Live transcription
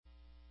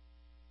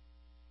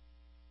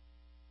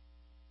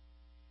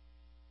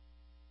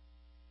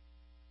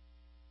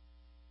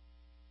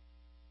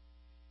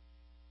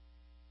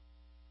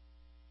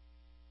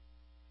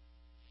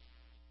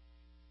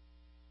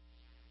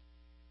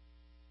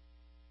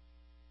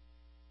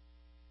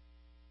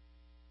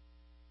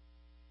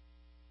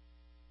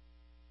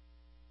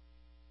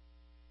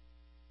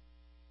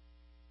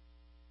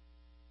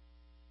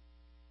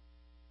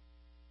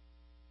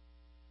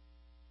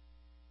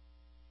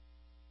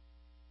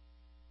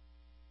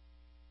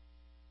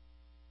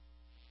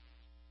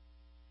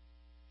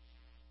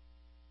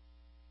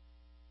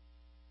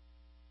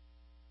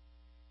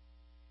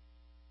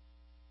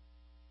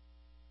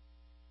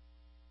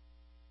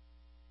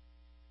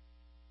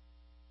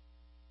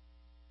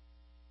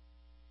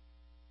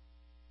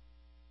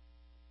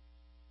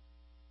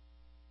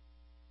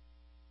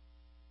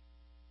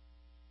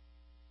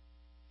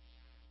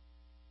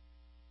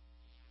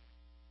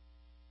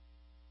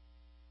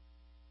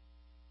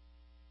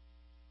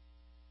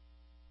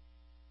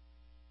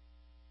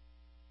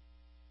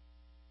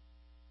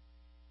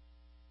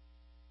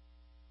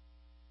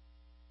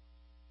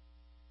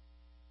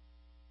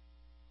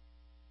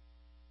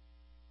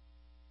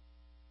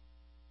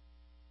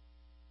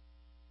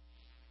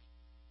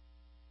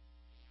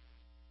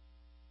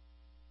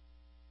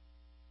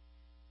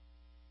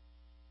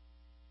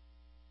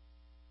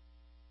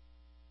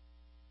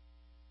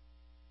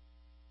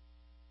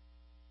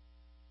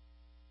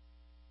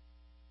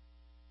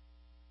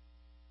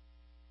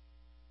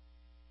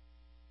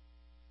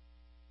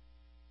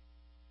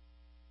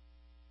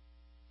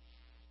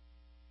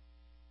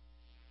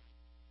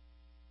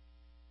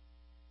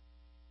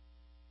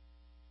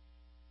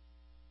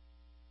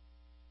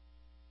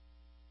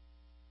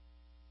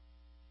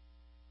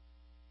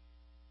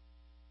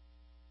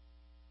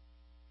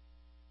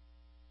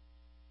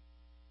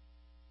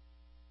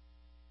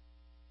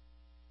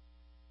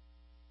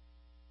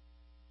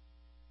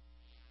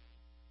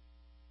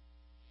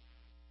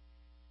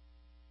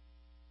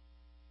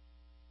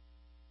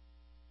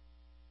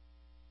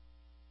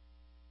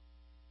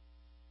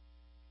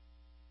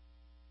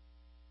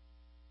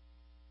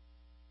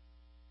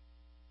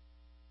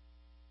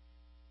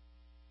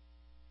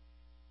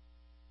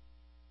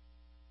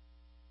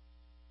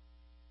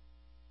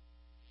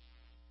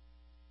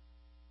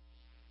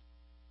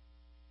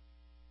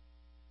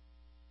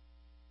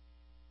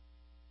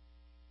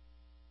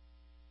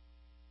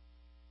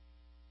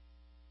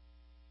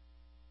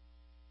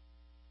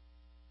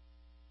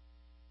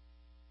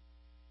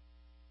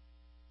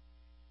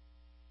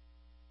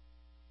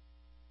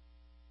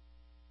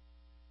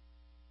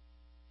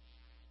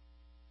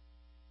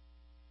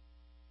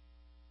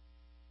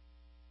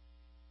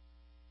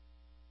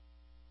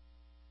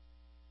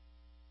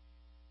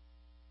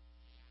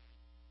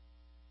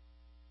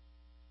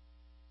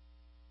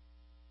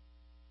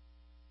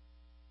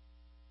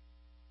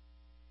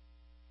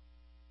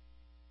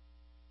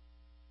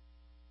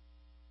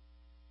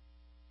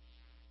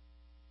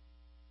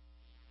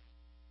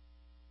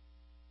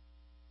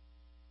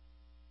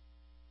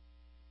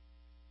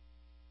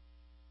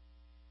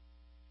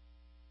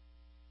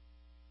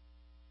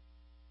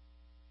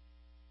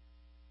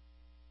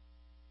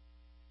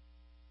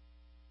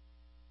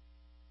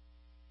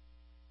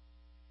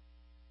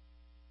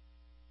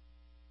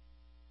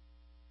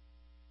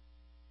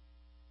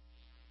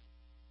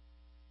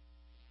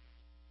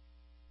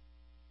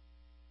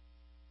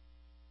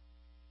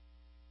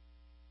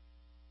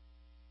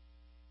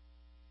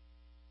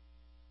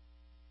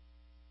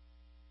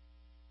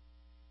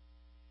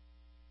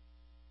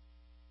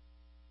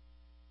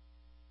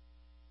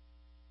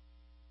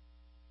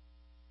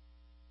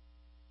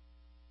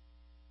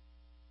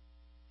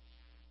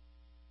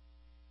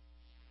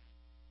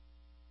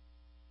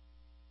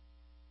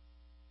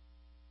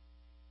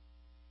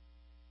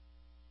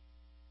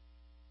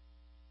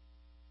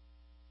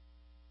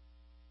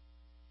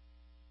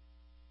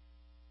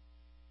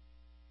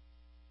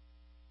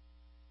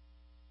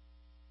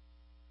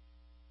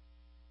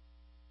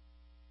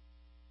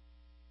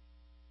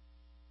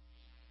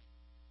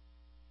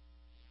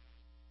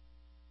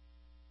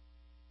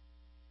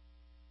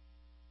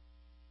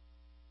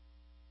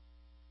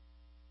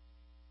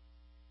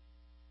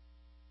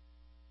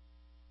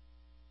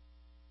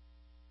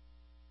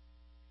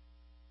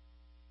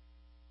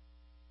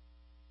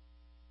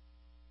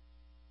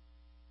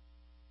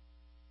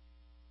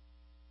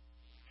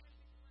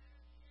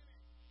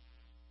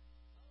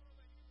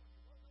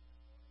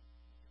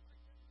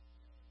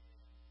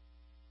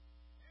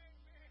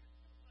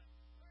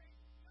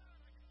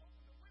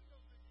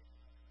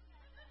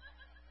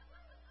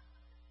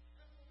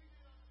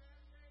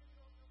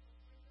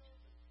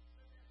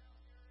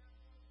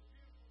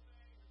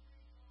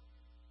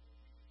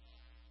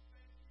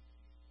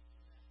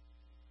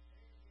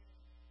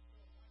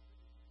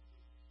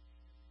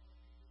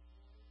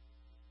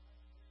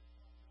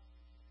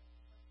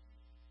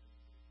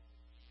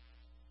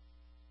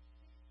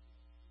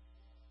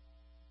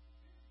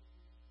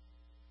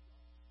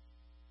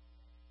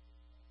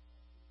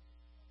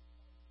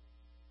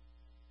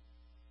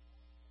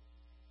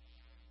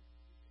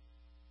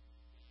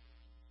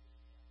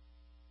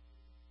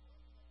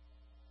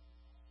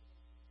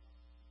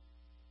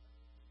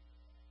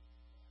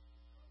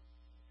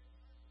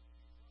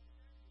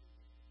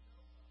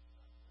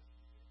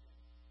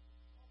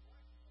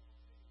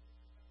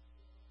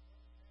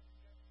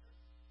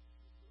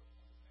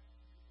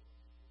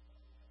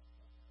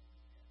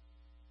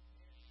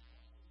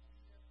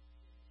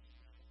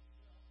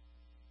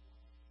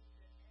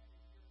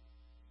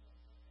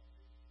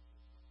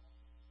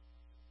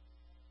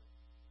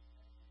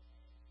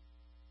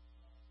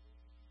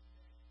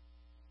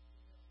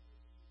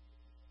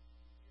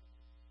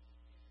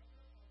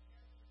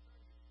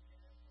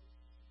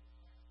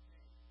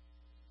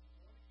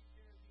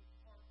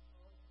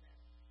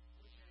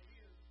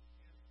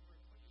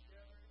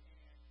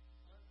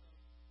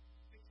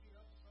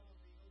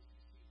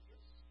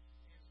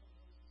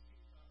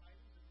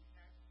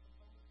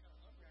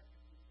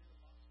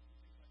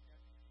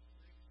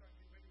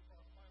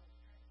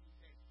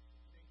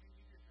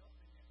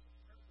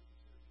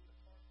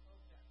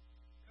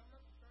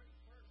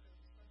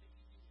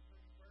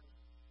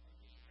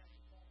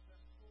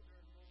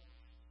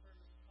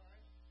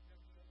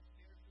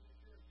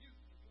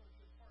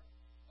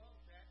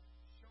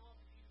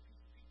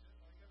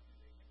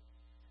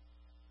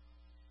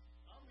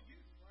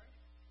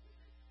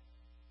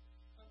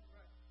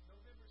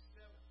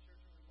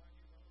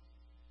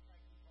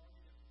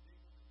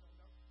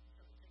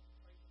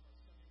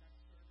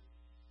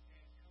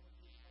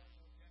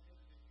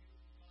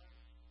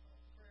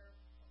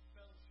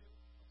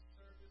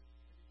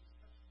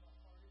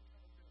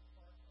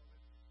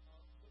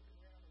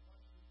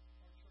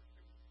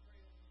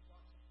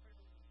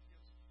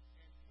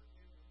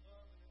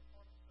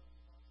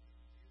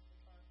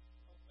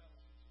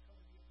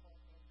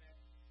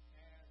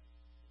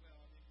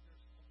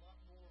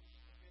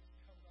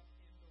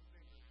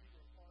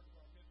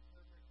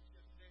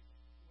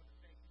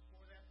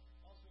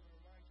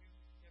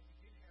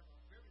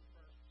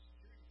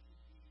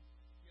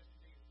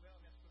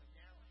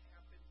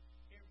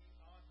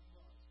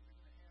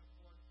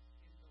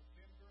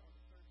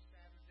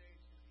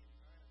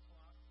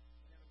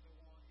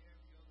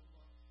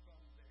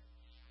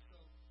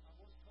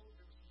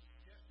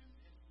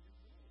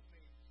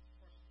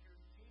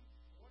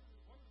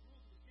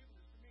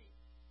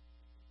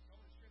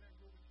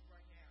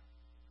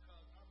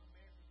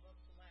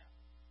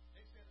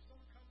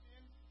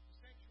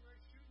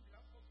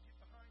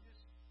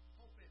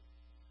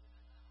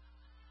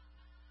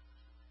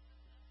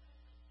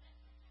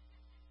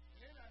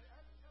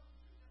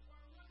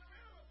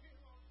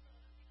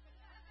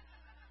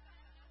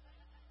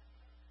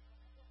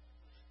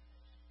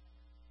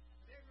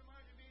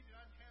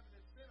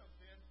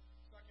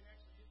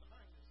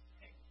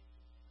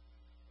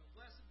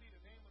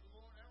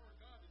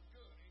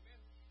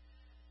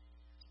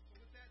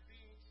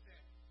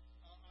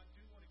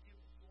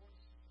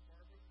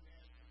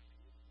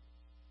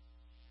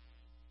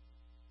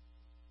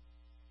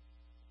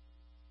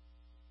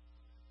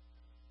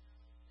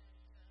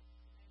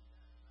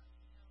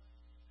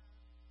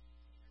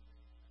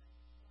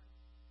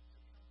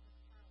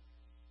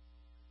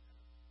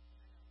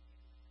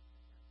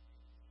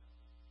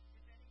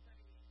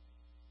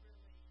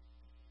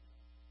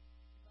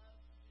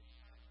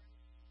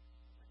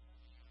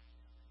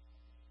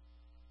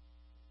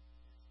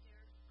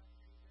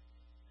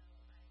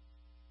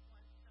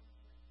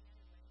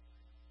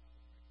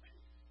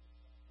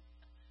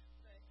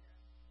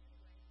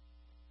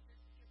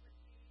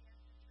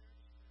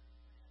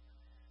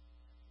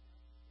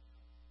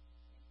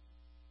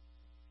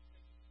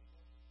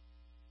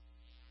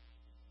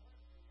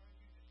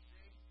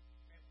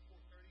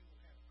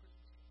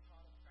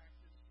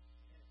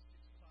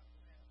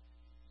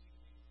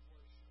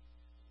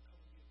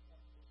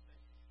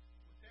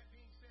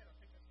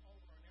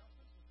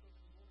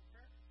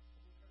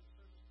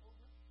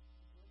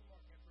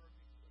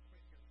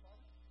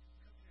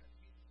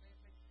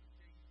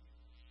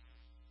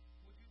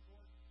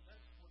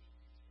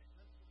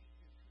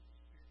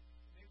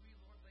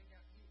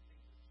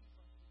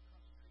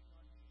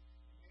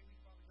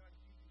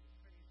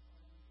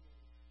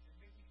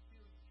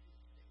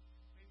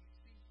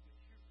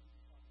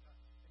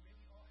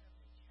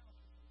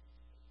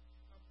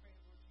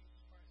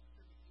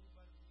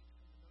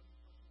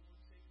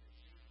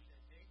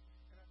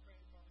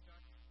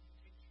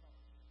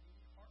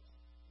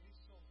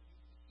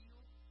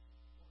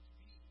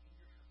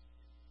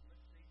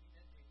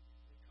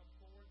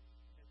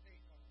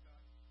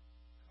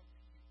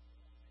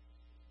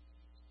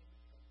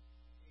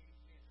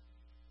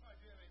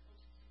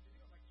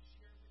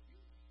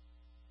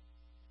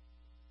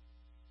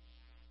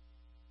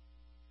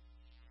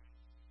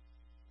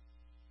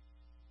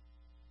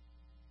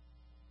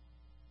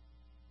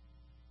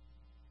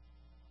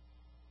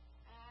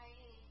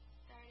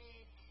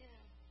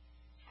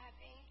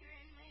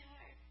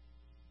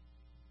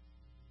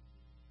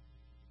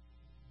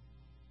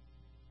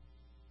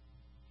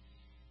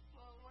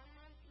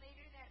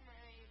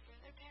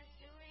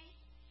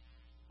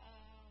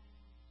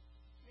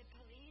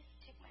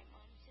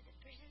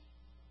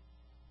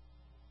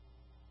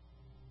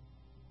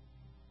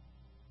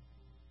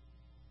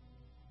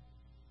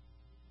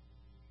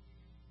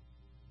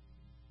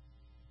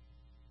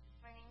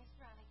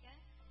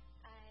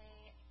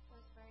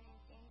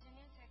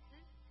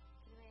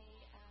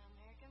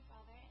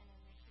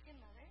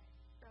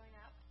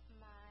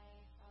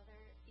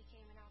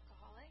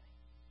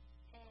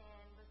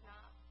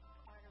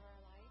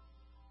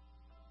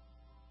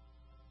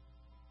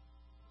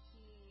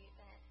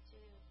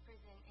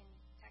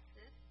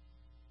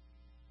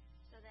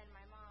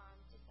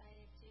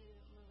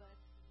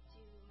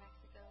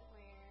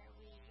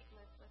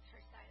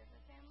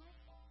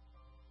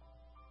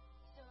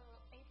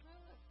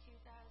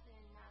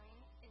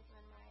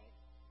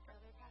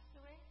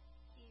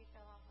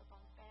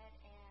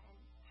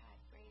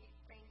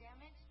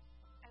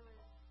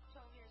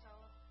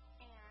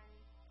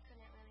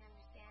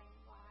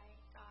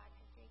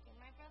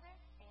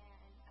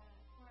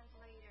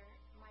later,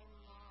 my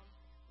mom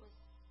was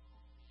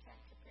sent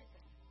to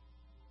prison.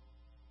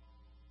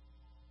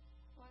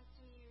 Once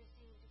we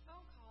received a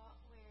phone call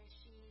where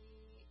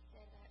she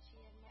said that she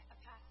had met a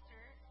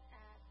pastor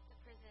at the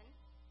prison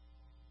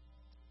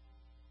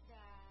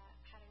that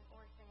had an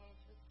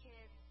orphanage with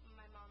kids,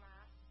 my mom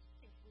asked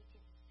if we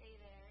could stay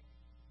there.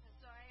 And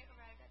so I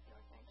arrived at the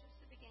orphanage just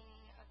the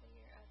beginning of the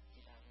year of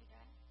 2010.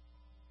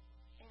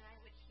 And I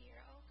would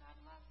hear, oh, God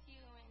loves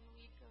you, and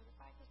we'd go to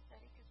Bible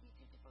study because we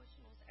do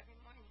devotionals every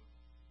morning.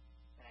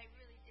 But I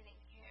really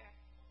didn't care.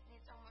 And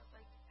it's almost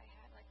like I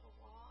had like a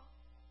wall.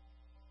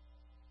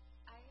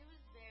 I was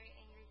very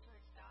angry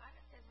towards God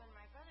because when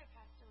my brother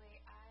passed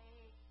away,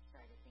 I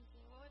started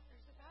thinking, well, if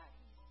there's a God,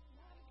 he's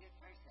not a good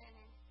person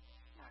and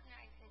not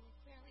nice, and he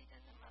clearly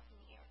doesn't love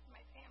me or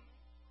my family.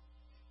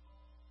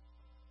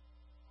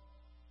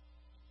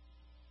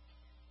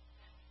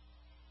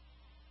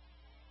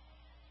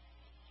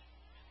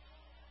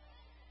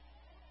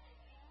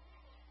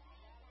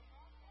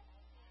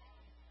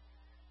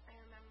 I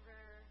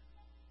remember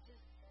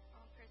just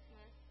on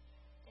Christmas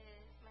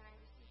is when I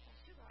received my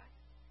shoebox,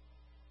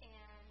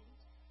 and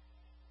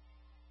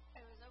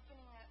I was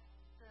opening up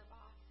the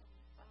box and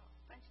saw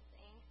a bunch of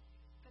things,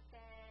 but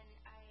then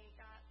I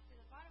got to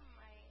the bottom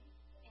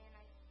and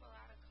I pulled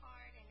out a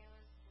card, and it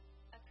was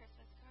a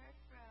Christmas card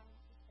from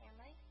his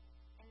family,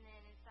 and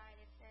then inside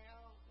it said,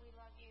 oh, we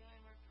love you,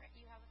 and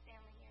you have a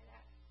family here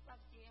that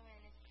loves you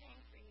and is praying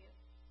for you.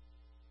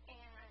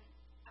 And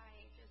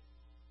I just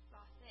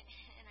lost it,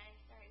 and I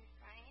started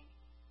crying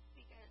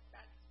because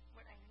that's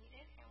what I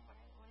needed and what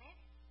I wanted.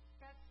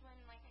 That's when,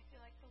 like, I feel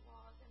like the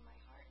walls in my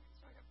heart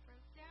sort of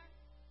broke down,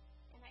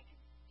 and I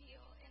could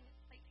feel in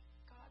like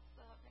God's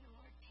love in a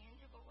more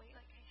tangible way,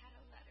 like I had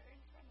a letter in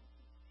front of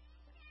me.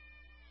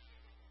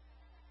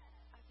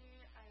 After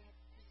I had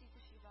received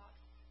the shoebox,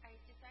 I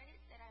decided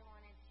that I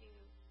wanted to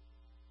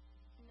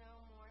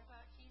know more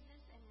about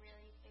Jesus and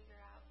really figure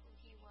out who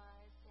he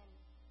was. And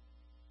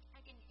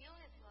I can feel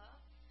his love,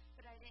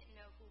 but I didn't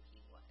know who he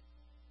was.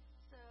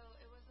 So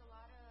it was a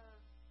lot of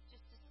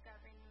just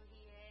discovering who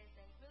he is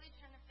and really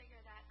trying to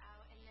figure that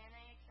out. And then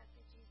I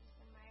accepted Jesus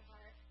in my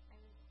heart.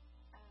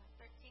 I was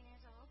 13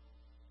 years old.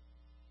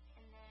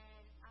 And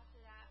then after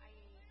that, I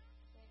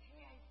said,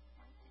 hey, I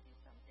want to do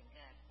something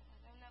good, but I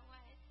don't know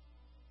what.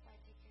 So I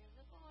take care of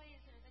the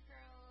boys or the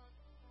girls.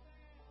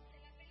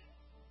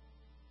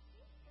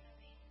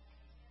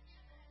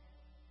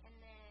 And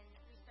then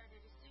we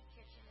started a soup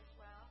kitchen as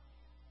well.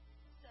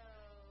 So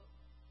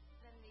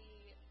then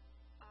the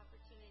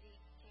opportunity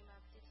came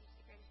up to teach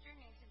the Greatest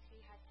Journey, and since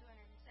we had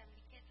 270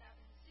 kids out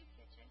in the soup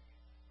kitchen,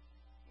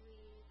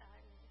 we thought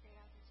it was a great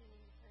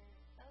opportunity for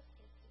those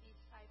kids to be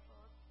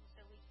discipled.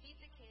 So we feed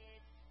the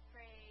kids,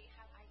 pray,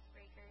 have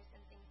icebreakers,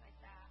 and things like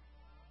that.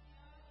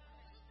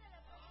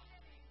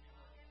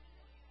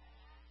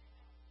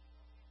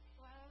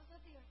 While I was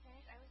at the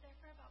orphanage, I was there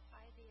for about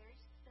 5 years.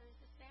 There was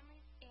this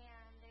family,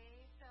 and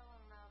they fell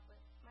in love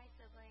with my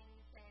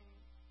siblings and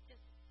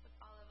just with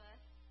all of us.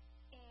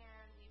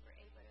 And we were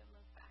able to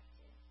move back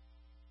to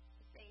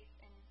the States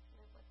and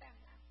live with them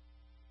now.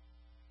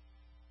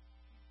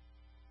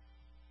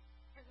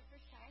 For the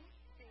first time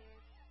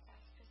this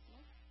past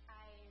Christmas,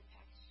 I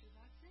packed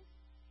shoeboxes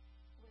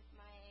with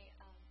my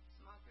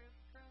small group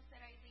girls that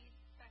I lead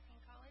back in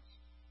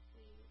college.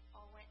 We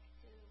all went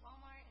to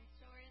Walmart and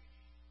stores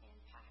and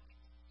packed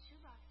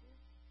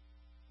shoeboxes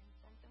and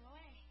sent them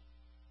away.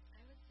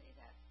 I would say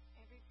that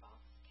every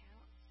box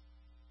counts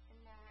and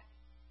that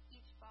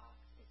each box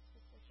is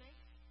specific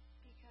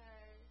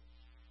because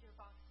your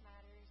box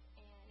matters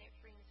and it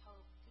brings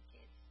hope to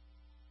kids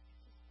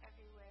just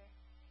everywhere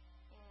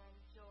and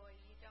joy.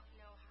 You don't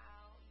know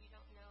how, you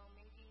don't know,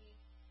 maybe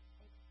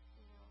it's,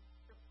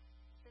 the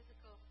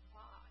physical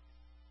box,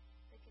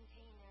 the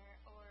container,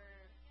 or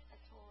a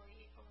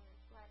toy or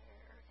letter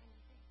or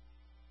anything.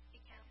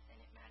 It counts and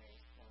it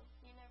matters, so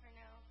you never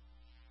know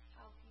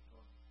how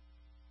people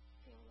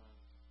feel loved.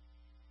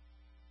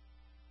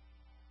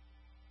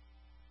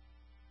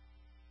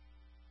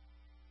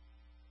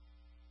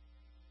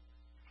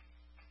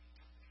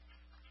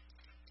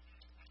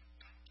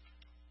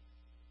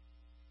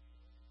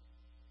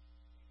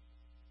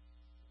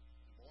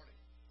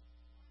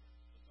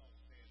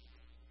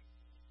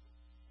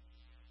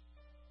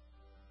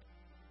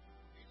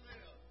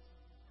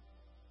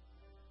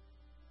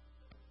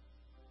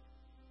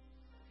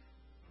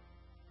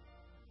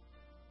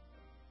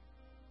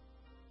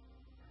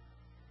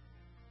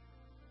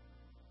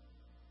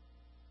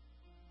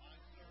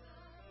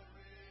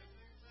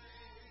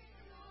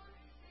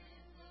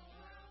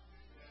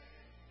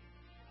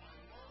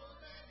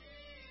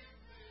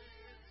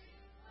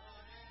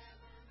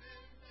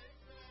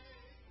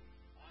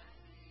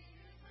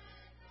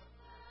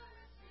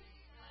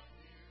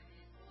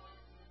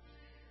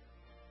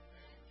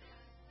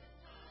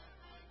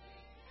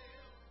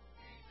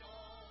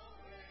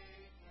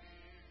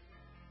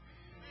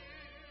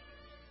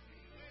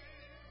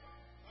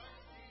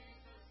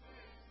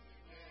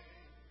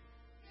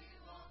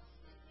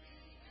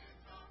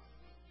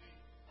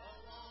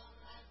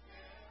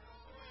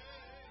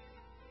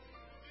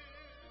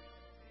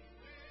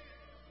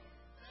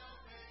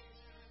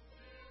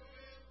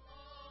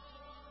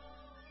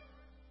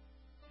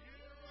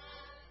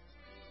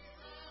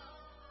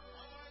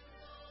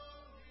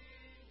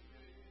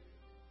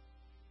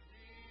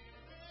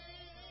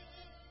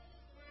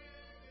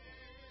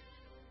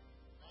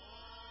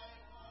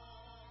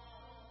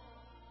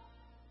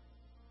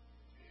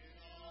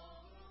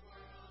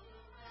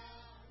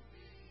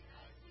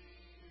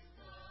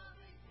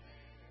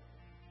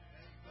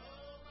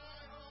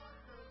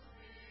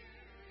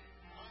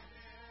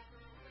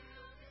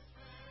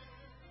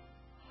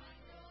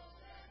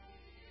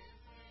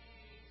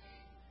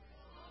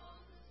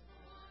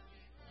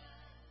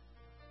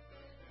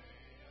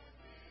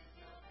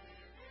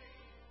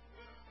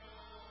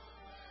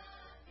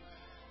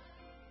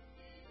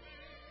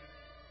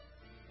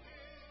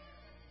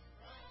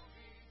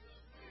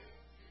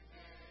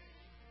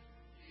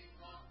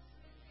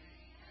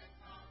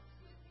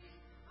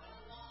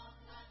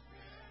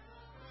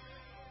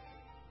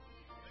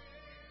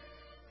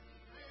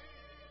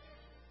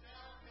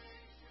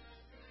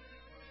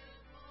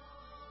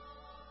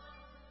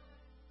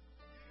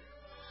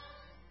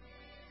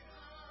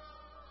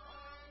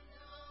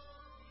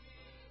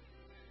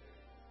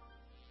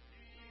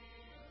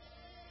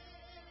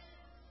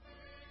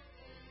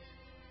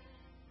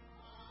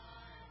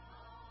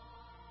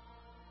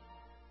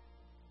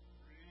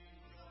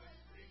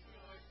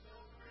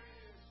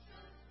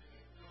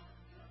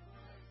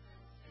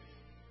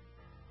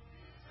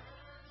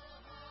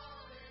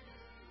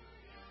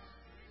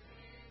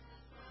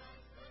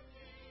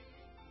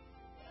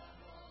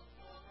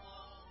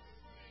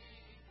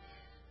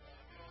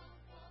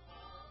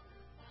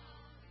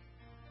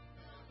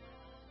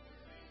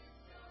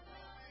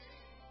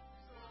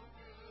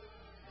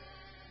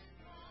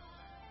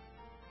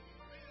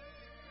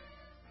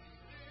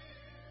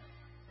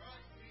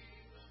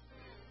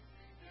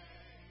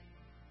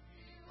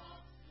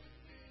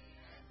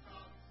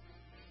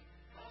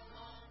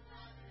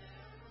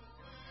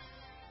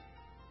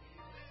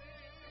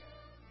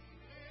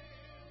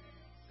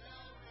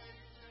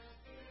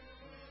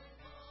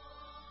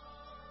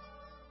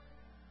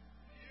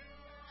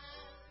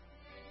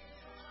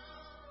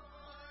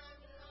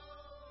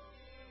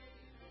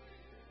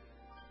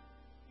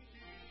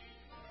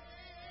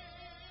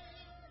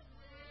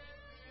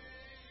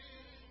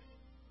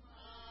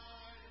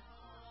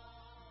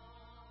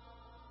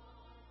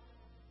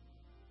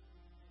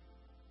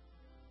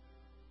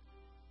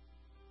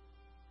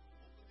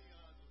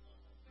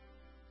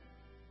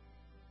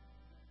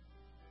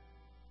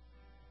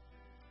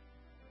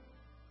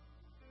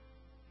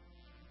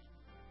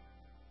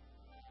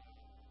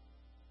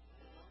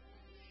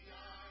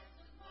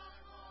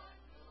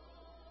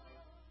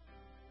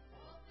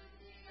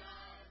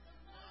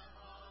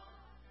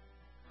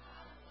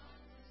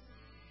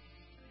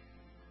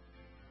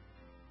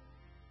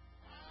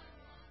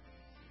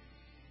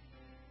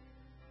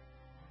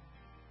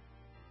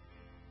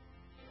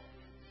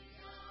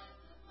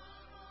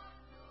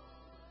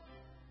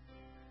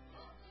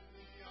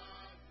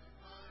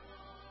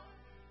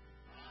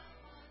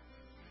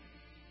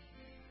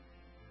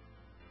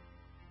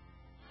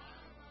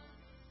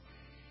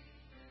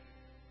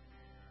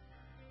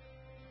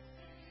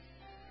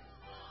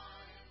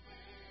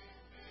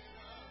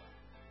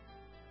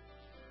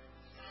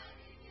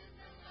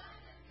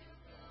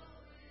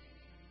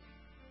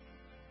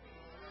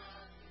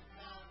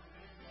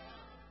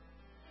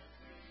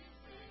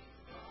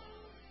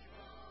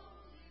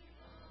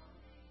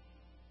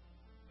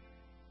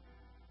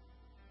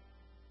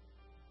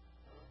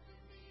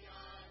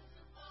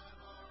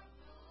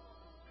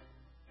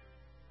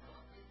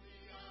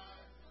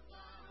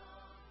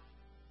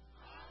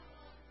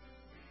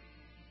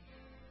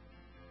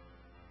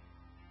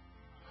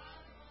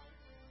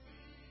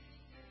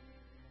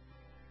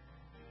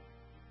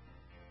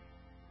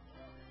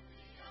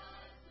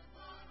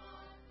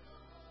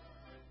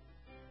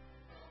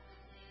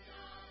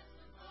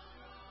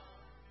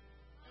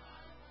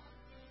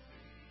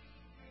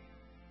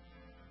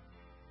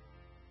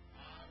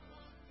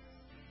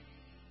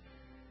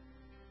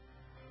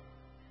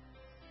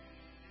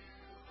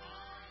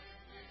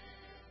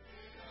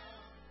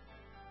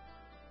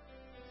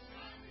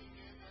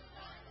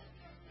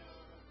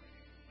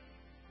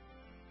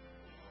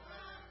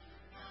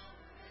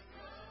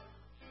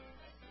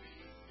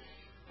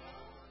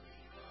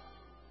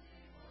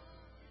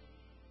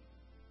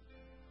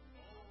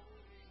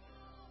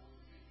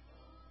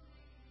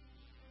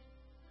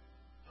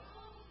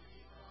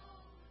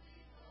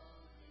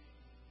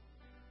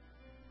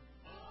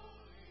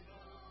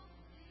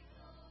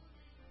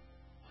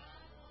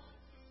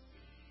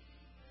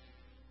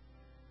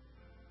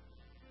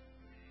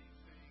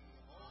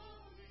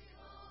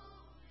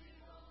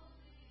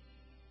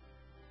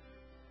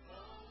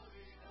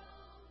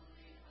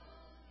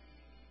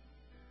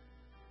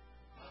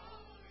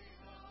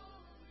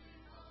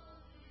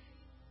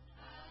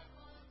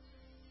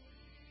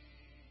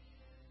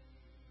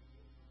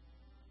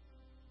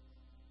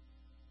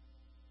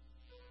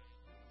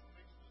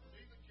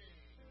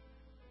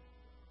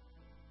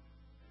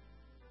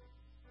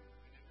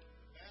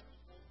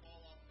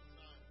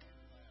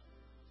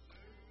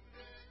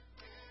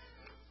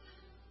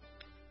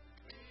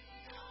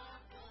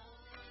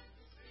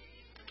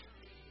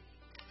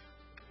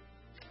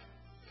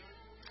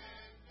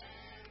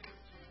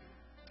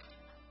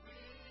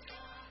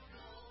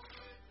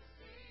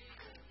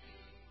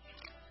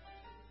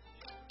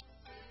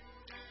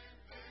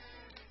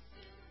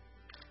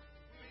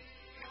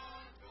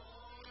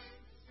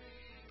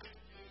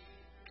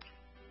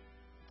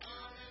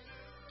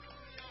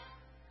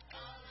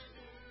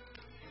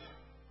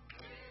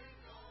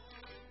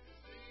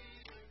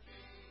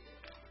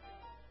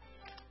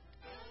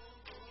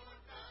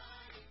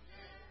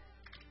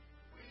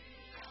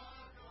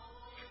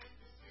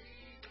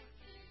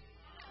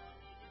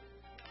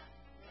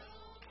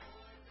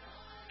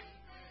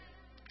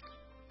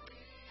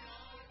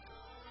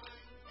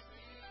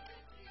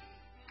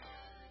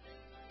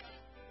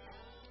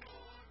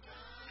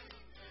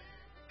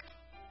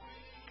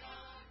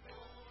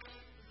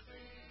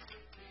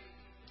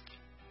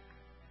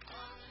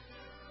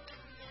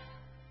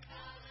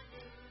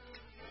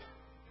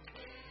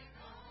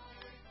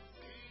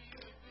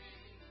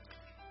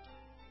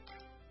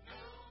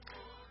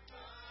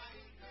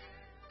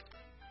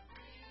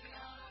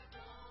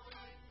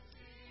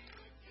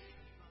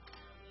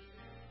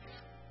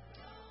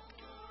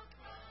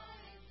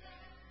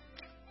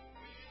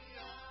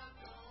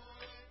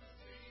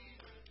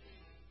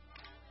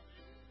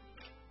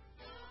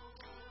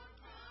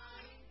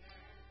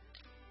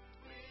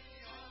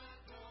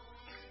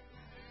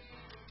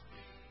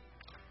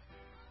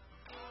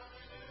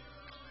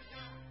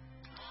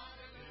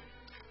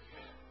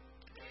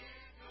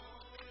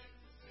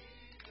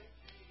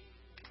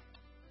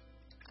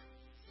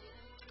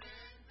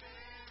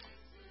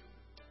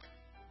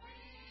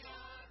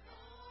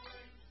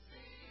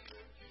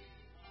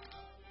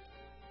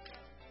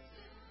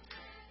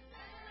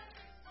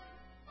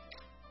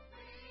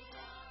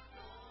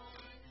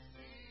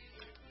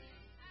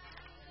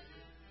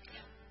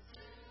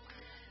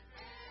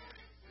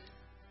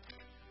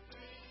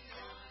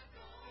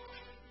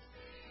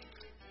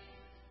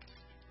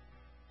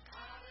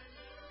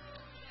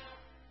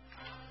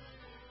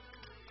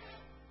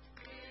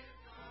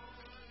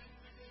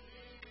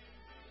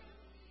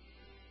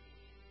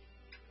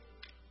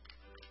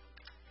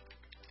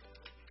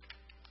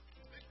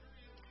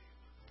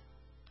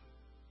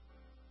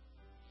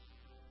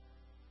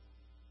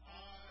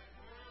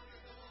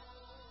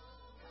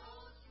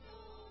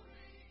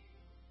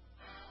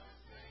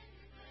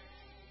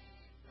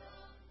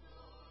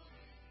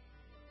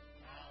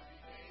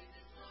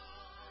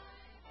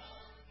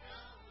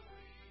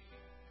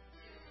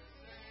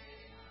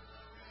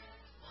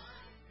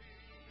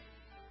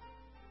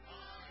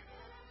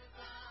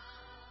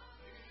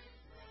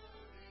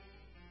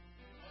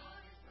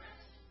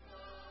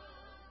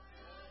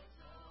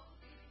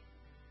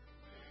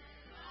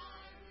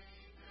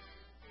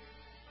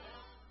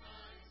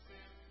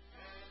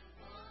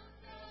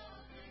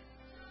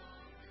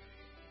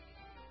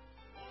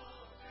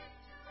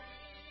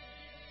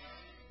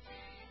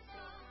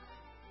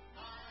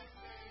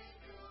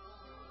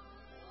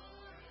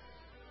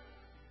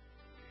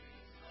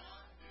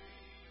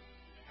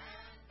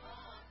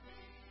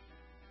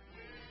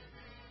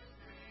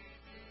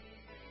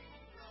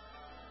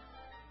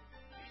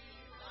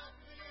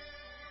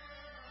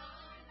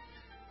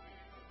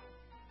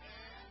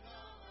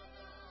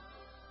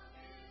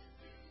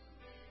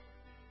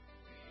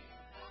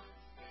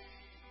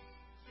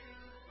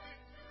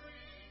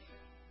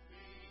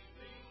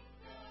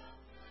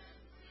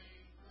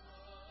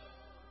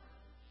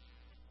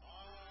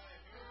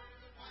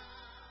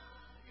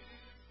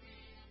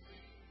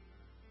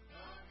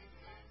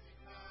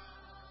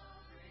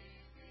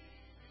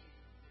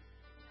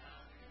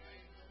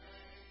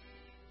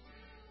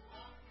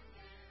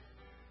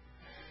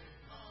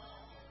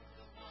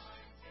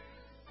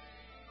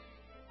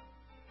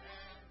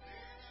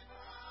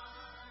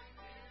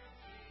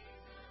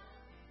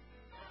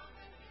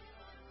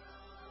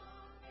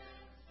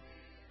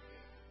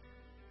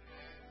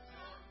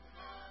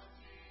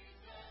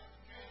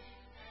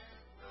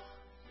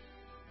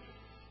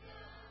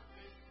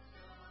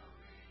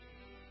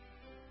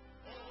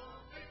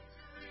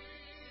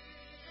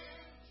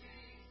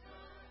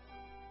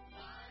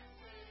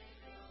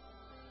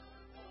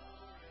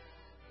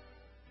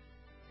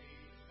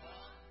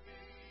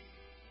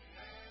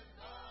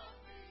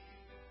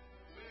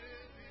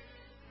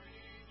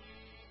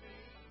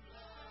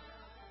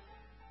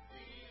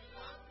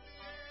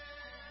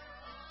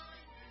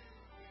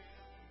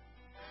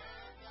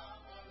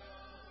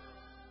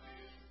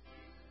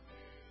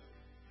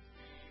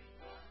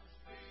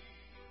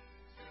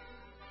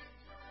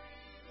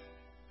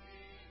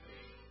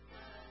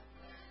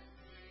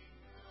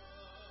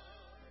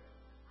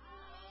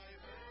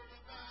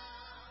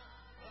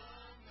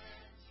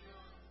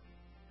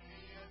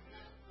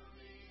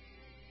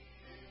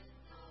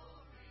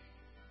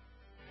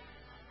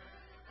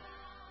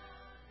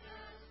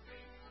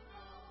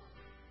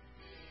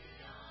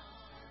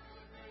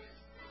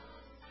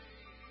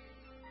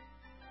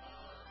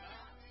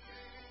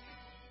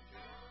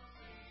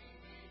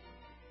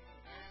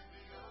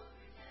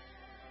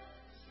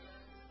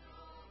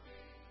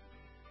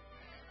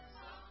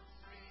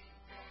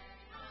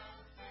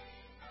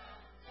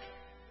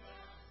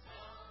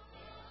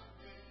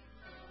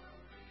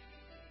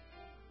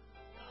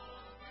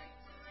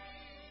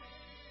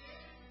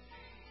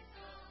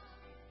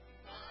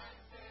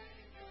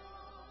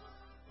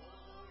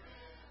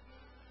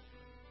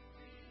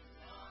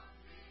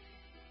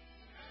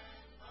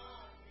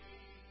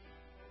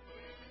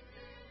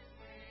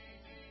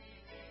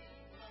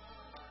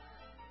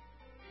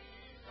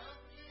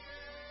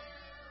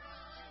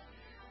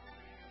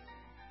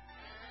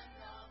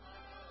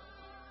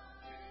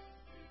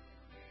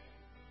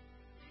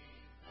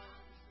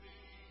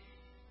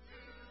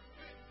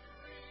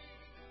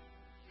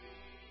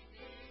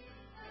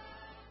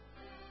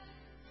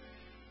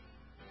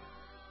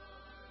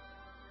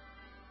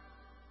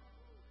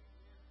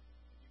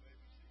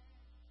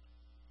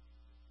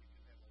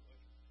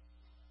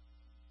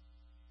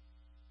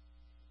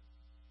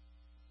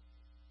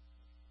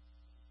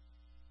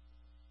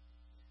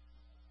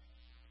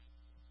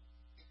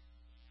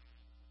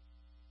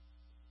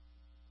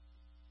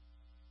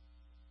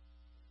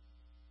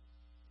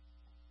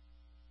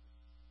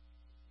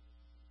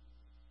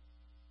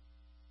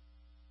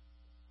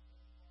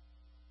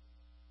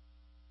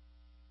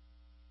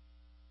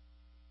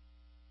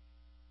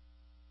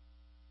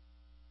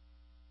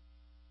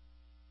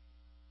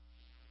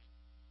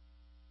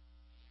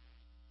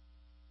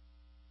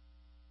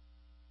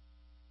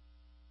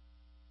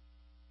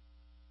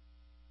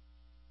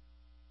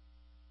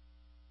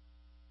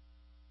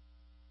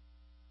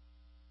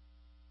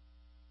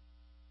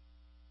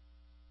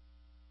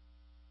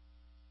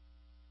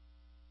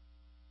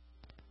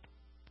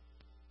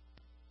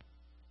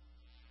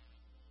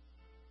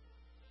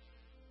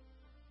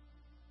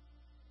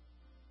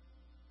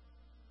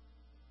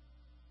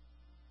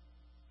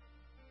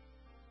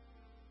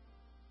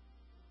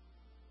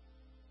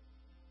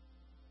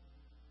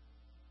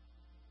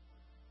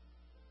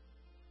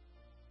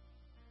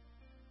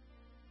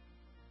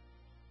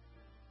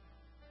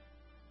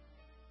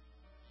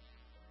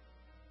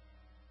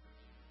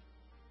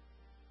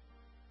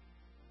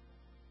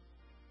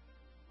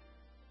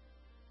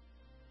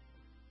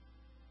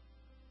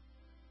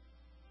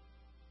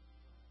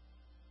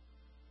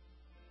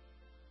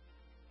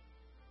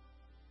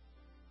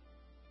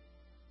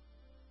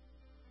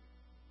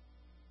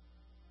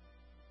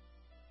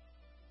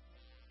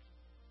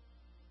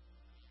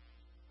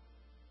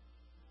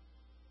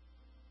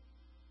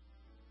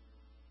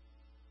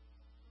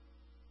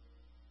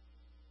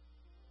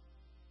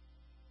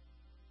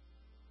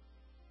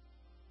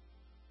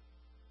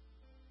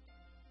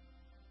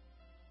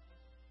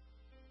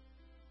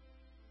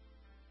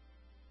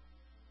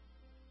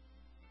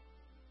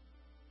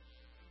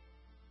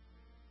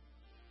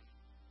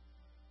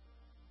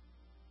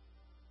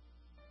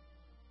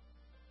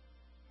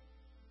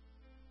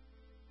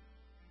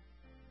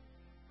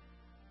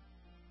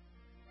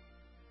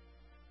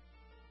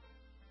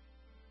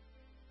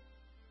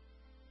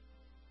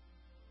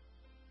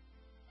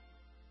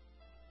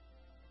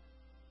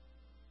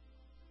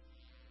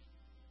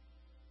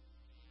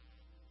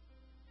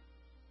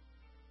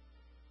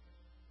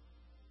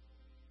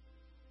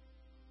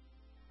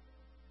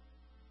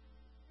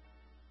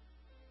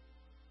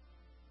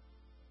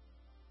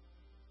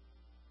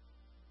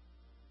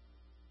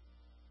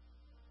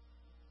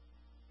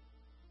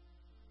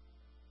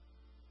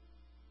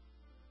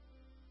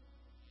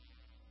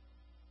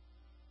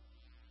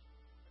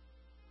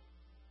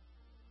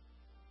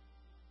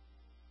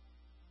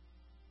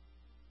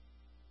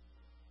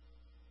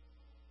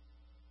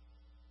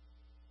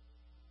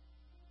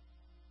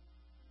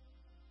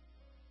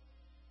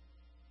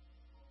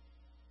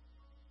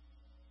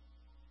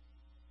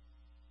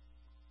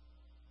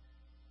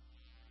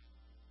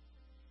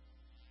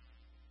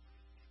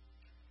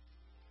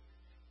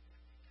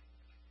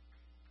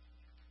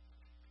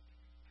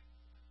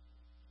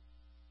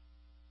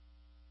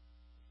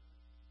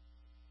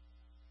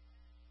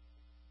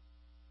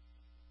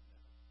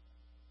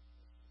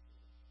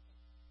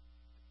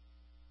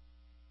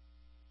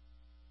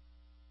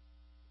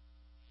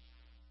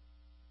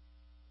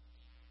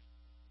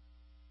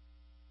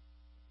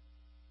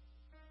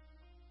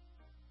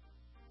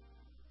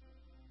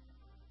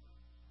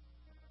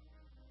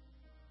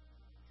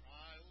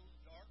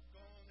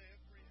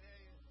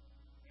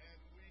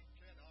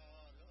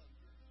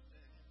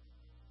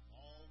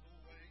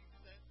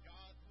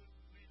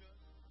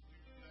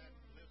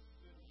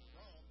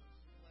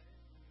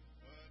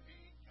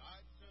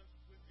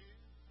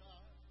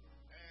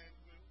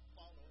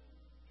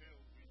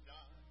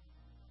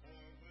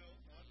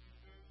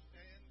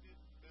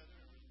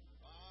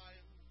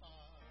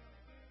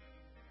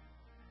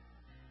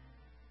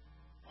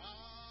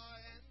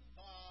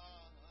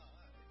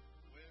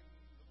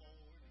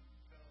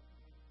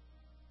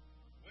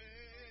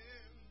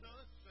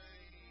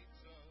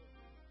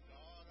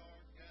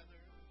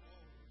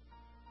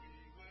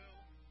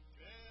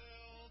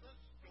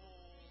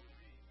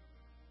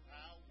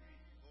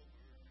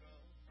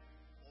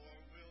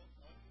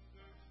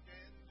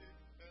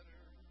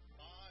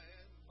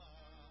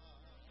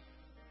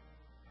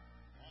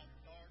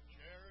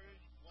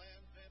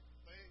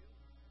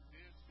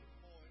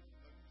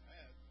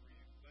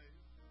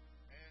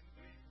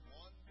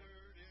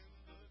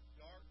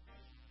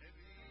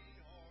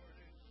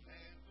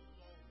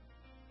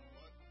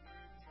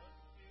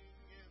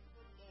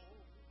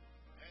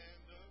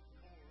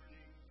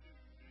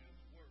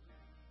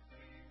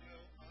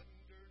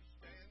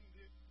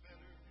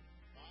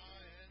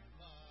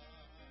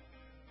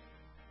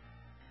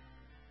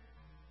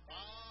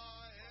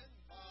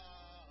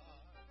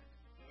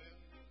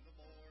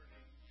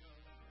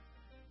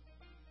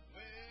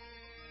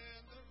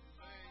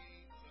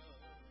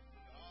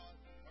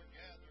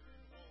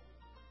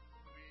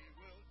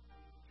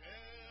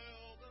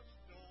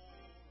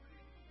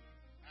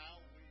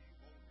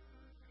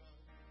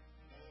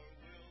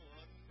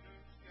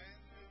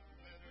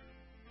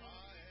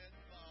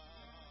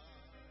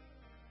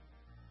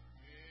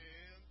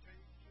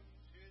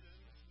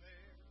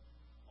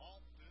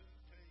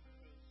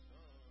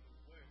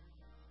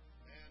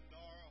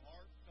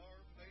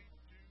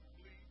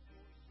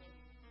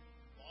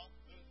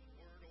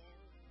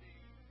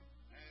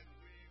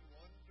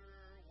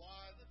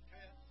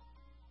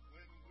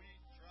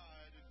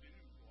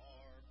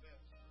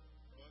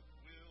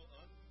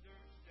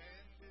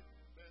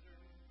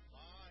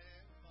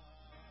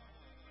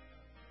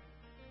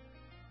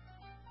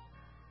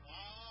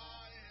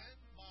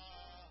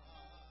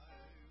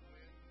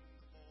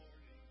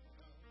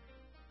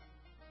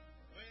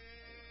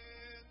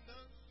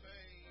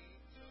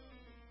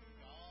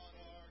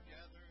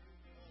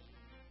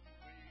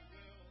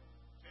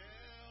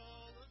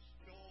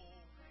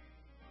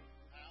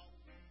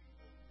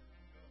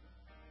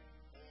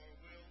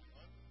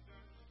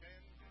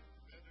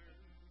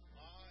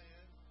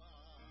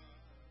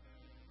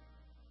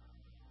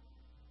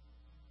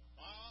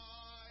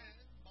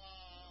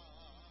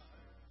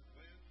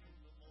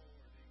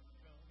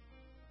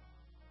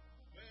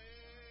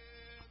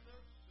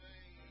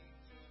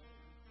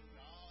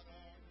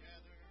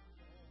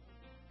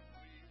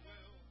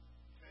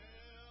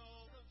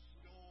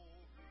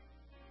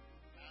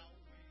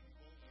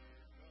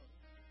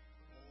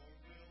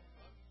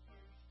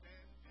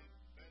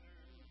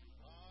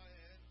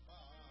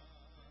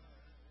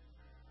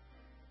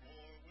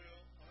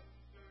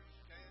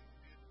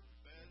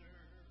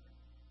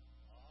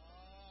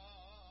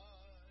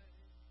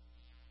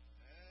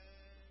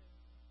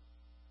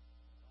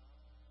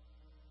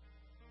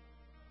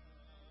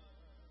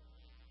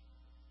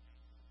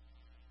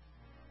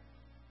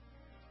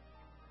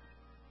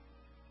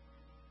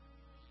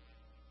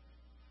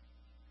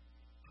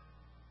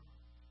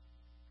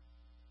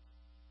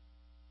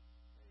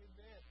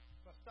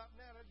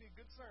 now, that'd be a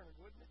good sermon,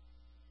 wouldn't it?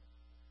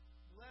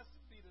 Blessed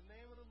be the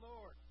name of the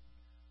Lord.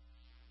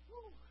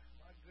 Woo,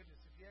 my goodness.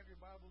 If you have your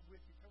Bibles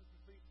with you, come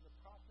complete to the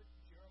prophet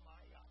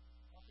Jeremiah.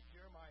 Prophet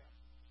Jeremiah.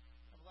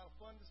 Have a lot of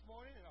fun this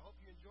morning, and I hope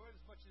you enjoyed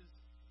as much as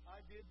I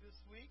did this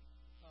week.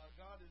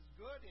 God is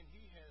good, and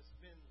He has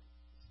been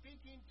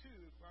speaking to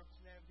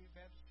Robertson Avenue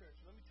Baptist Church.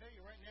 Let me tell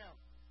you right now,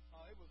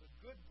 it was a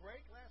good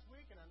break last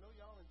week, and I know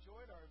y'all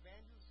enjoyed. Our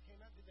evangelist came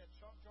out and did that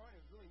chalk drawing.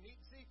 It was really neat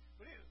to see,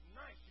 but it was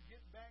nice to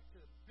get back to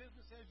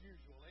business as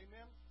usual.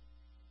 Amen?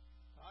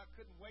 I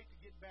couldn't wait to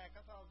get back.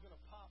 I thought I was going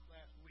to pop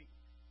last week.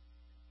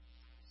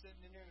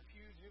 Sitting in there in the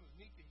pews, and it was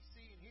neat to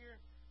see and hear,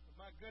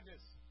 but my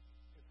goodness,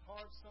 it's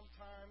hard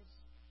sometimes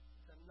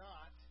to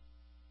not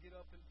get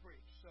up and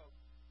preach. So,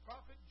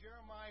 Prophet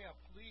Jeremiah,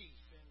 please,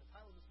 and the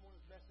title of this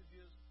morning's message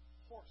is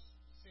Horse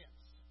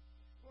Sense.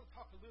 I want to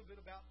talk a little bit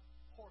about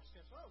horse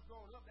sense. When I was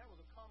growing up, that was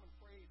a common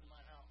phrase in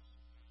my house.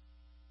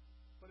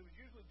 But it was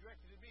usually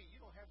directed at me. You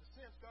don't have the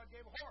sense God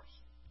gave a horse.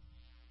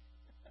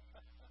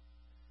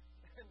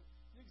 And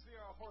you can see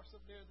our horse up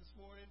there this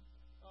morning.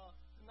 A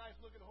nice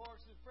looking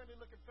horse, a friendly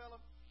looking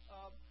fella.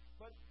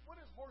 But what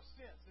is horse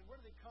sense and where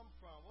do they come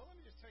from? Well, let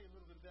me just tell you a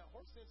little bit about it.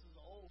 Horse sense is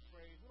an old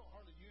phrase. We don't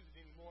hardly use it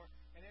anymore.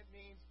 And that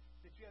means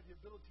that you have the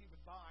ability to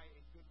buy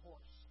a good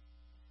horse.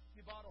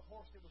 You bought a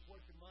horse that was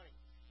worth your money.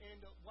 In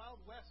the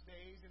Wild West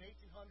days, in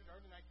 1800,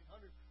 early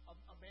 1900s,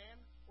 a man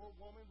or a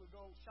woman would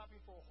go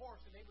shopping for a horse,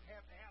 and they would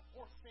have to have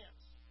horse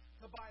sense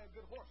to buy a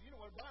good horse. You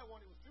didn't want to buy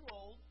one that was too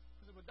old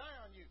because it would die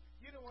on you.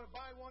 You didn't want to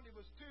buy one that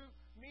was too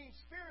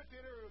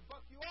mean-spirited or it would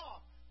buck you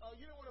off.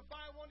 You didn't want to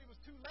buy one that was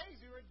too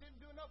lazy or it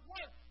didn't do enough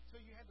work. So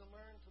you had to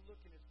learn to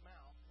look in its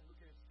mouth and look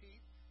at its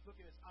teeth,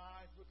 look at its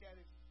eyes, look at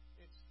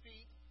its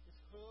feet, its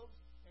hooves,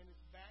 and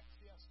its back.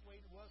 See how straight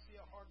it was, see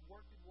how hard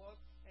work it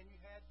was. And you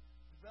had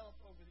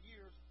developed over the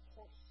years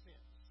horse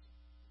sense.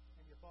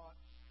 And you bought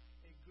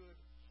a good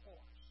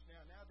horse.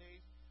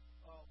 Nowadays,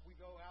 we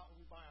go out and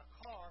we buy a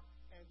car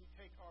and we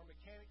take our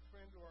mechanic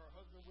friend or our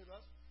husband with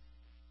us,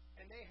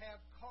 and they have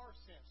car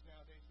sense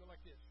nowadays. Go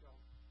like this, y'all.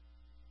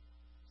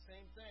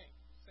 Same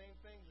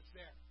thing that's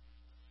there.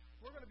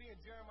 We're going to be in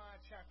Jeremiah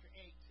chapter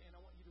 8, and I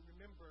want you to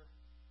remember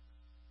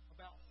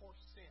about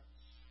horse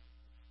sense,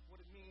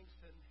 what it means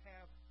to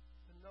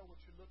know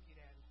what you're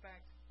looking at. In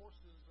fact,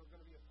 horses are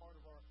going to be a part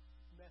of our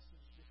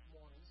message this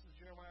morning. This is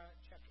Jeremiah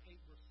chapter 8,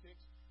 verse 6.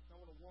 And I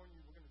want to warn you,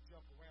 we're going to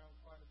jump around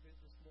quite a bit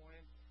this morning.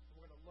 And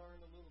we're going to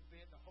learn a little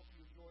bit, and I hope you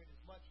enjoyed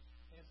as much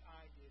as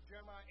I did.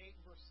 Jeremiah 8,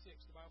 verse 6,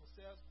 the Bible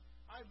says,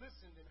 I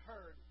listened and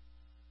heard,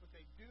 but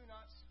they do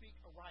not speak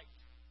aright.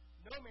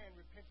 No man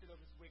repented of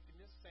his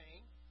wickedness,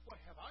 saying, what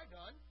have I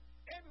done?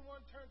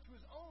 Everyone turned to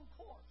his own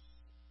course,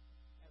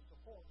 as the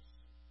horse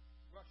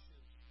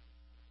rushes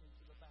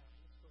into the battle.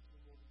 Let's go to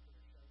the Lord in prayer,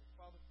 shall we?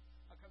 Father,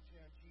 I come to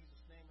you now in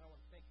Jesus' name, and I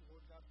want to thank you,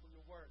 Lord God, for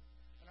your word.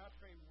 And I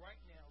pray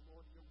right now,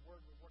 Lord, your word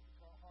will work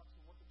into our hearts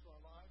and work into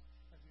our lives.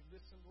 As we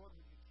listen, Lord,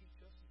 would you teach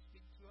us and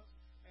speak to us?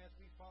 As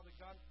we, Father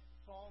God,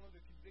 fall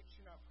under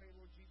conviction, I pray,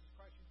 Lord Jesus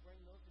Christ, you bring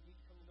those that need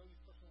to come to know you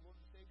as personal Lord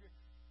and Savior.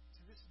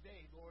 To this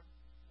day, Lord,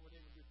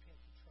 they would repent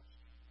and trust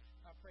you.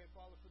 I pray,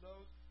 Father, for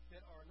those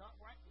that are not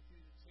right with you,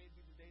 that today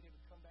be the day they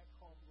would come back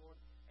home, Lord,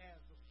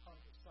 as the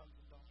prodigal sons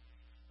and daughters.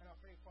 And I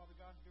pray, Father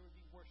God, there would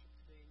be worship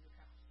today in your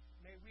house.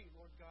 May we,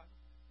 Lord God,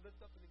 lift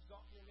up and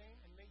exalt your name,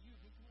 and may you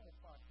be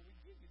glorified. For we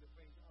give you the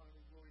praise, honor,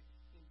 and glory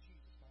in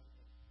Jesus' mighty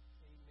name.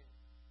 Amen.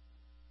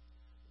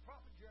 The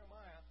prophet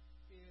Jeremiah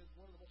is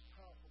one of the most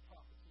powerful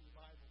prophets in the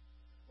Bible.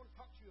 I want to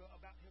talk to you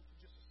about him for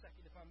just a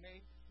second, if I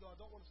may, though I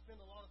don't want to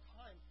spend a lot of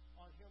time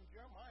on him.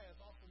 Jeremiah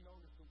is also known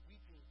as the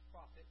weeping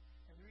prophet,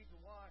 and the reason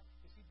why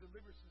is he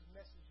delivers his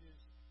messages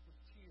with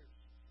tears.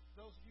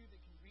 Those of you that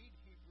can read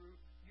Hebrew,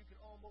 you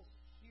can almost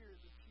hear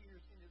the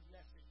tears in his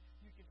message.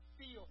 You can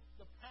feel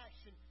the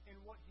passion in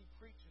what he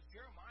preaches.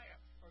 Jeremiah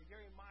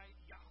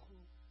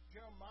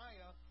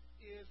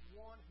is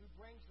one who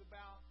brings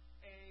about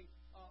a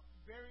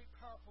very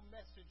powerful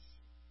message.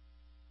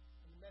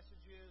 And the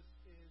message is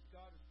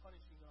God is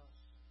punishing us.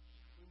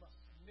 We must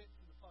submit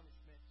to the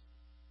punishment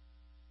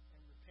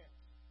and repent.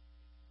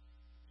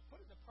 To put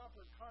it in the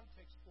proper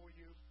context for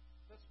you,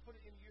 let's put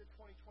it in the year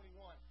 2021.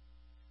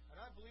 And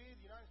I believe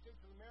the United States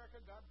of America,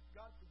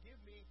 God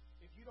forgive me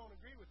if you don't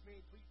agree with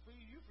me.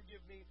 Please you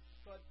forgive me.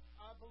 But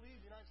I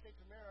believe the United States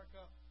of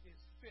America is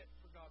fit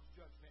for God's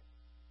judgment.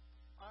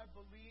 I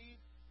believe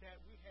that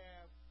we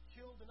have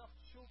killed enough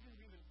children.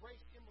 We've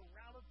embraced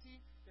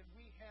immorality. That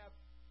we have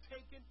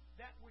taken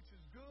that which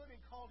is good and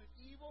called it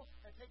evil,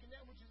 and taken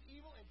that which is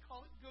evil and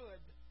called it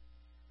good.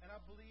 And I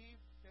believe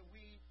that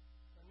we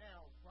are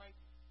now right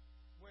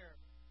where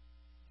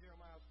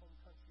Jeremiah's home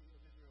country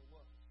of Israel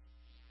was.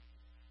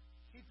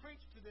 He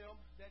preached to them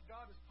that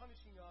God is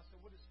punishing us,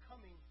 and what is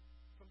coming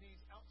from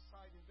these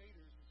outside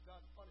invaders is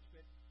God's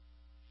punishment.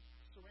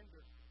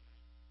 Surrender,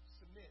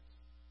 submit,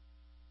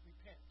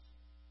 repent.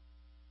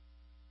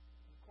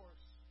 And of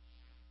course,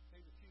 they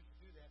refused to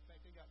do that. In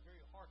fact, they got very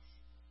harsh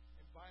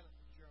and violent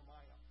with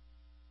Jeremiah.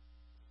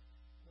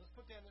 Now, let's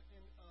put that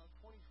in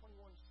 2021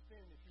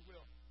 spin, if you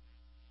will.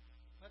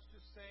 Let's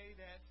just say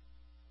that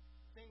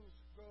things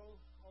go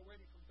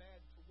already from bad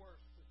to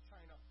worse with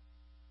China.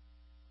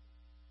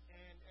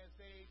 And as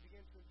they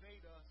begin to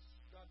invade us,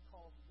 God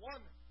called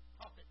one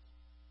prophet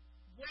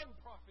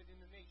in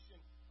the nation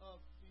of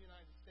the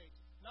United States.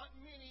 Not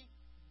many,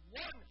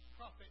 one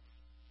prophet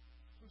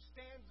who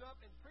stands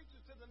up and preaches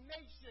to the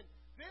nation,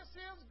 this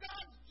is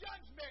God's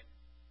judgment.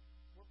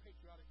 We're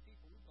patriotic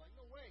people. We're like,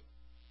 no way.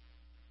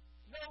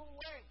 No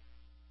way.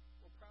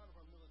 We're proud of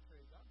our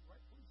military. God,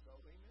 rightfully so.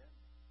 Amen.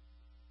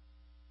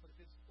 But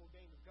if it's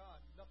ordained of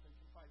God, nothing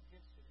can fight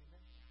against it.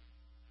 Amen.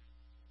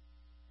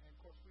 And of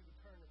course, we would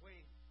turn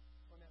away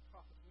from that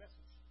prophet's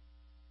message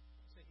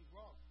and say he's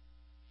wrong.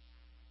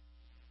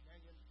 Now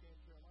you understand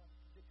Jeremiah's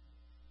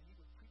predicament. And he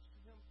would preach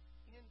to them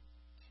in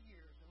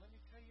tears. And let me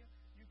tell you,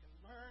 you can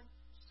learn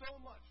so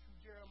much from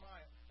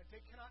Jeremiah. If they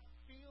cannot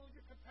feel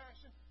your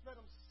compassion, let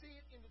them see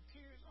it in the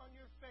tears on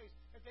your face.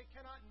 If they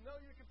cannot know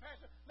your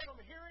compassion, let them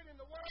hear it in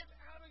the words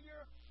out of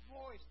your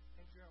voice.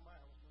 And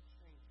Jeremiah was no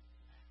stranger to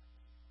that.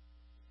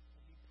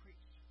 And he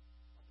preached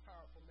a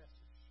powerful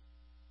message.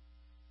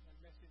 That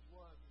message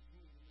was, is you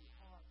need a new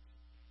heart.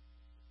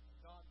 And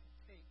God can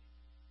take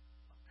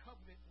a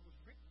covenant that was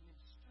written in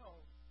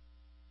stone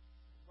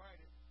and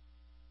write it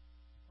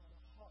on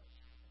a heart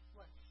of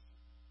flesh.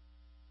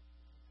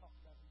 We talk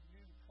about a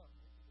new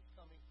covenant that is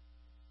coming.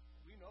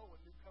 We know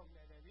what new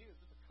covenant that is.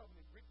 It's a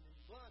covenant written in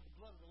blood, the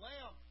blood of the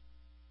Lamb.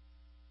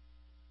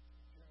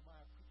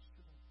 Jeremiah preached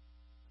to them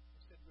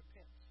and said,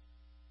 repent.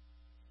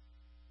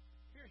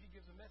 Here he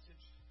gives a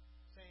message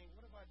saying,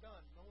 what have I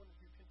done? No one is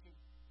repenting.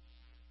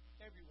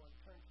 Everyone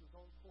turns to his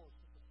own course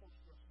as the horse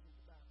rushes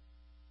into battle.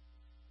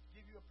 To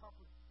give you a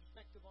proper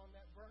perspective on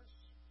that verse,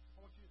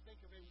 I want you to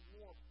think of a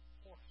war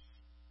horse.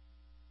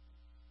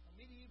 A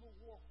medieval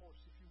war horse,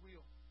 if you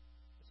will,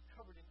 is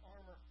covered in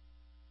armor.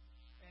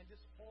 And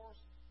this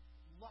horse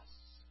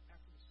lusts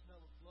after the smell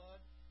of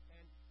blood,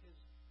 and his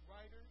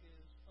rider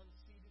is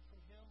unseated from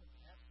him, and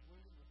perhaps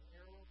wounded with an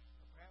arrow,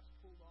 or perhaps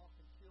pulled off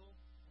and killed,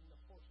 and the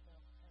horse now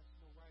has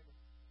no rider.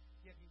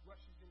 Yet he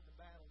rushes into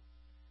battle.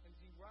 And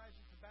as he rides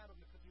into battle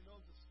because he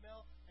knows the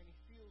smell and he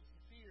feels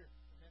the fear,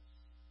 and that's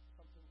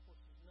something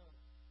horses know.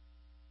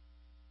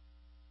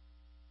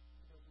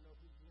 He doesn't know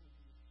who the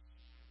enemy is.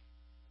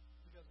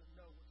 He doesn't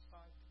know what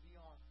side to be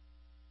on.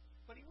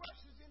 But he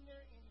rushes in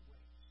there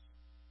anyways.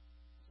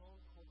 His own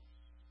course.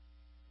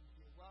 And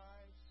he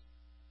arrives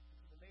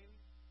into the melee,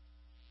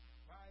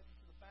 arrives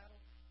into the battle,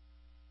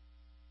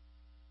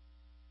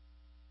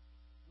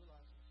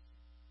 realizes,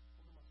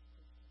 what am I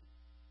supposed to do?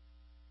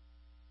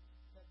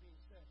 That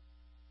being said,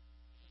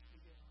 let's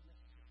begin our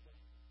message this way.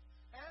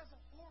 As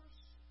a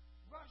horse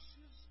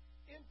rushes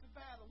into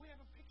battle, we have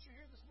a picture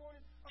here this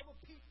morning of a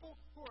people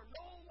who are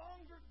no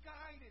longer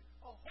guided.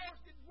 A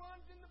horse that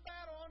runs into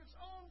battle on its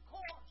own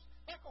course,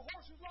 like a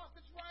horse who's lost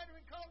its rider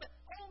in combat,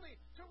 only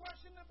to rush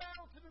into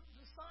battle to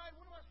decide,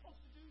 what am I supposed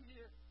to do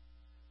here?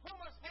 Who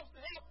am I supposed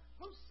to help?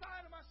 Whose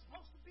side am I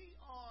supposed to be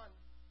on?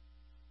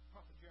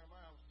 Prophet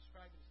Jeremiah was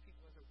describing his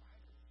people as a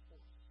riderless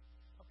horse.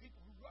 A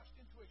people who rushed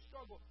into a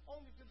struggle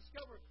only to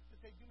discover that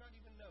they do not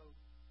even know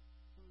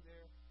who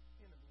their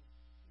enemy is.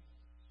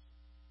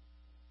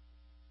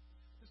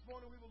 This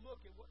morning we will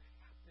look at what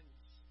happens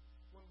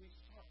when we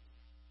start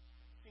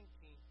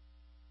thinking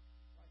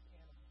like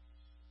animals.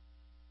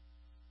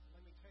 And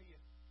let me tell you,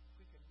 if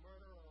we can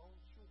murder our own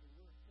children,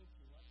 we're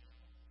thinking like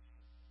animals.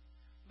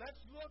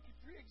 Let's look at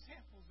 3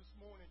 examples this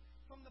morning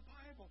from the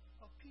Bible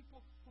of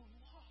people who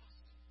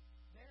lost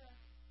their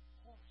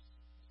horse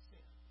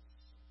sense,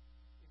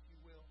 if you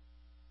will.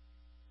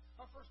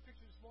 Our first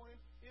picture this morning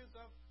is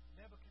of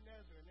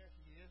Nebuchadnezzar, and there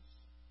he is,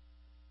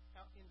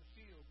 out in the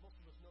field. Most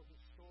of us know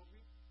his story.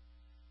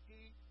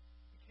 He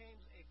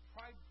became a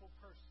prideful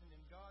person,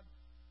 and God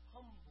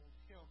humbled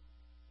him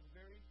in a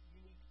very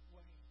unique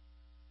way.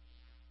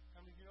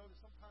 How many of you know that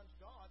sometimes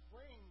God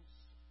brings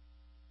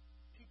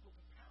people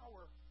to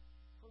power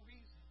for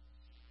reasons?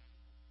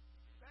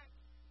 In fact,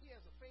 he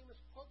has a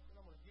famous quote, and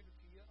I'm going to give it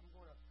to you. I'm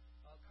going to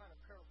kind of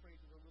paraphrase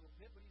it a little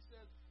bit, but he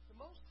says, the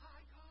Most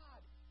High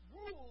God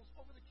rules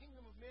over the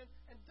kingdom of men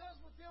and does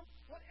with them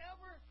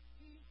whatever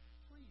he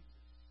pleases.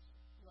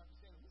 You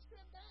understand? Who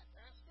said that,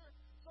 Pastor?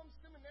 Some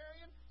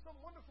seminarian? Some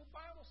wonderful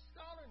Bible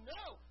scholar?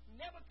 No!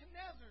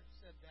 Nebuchadnezzar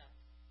said that.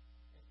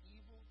 An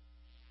evil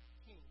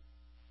king.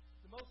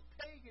 The most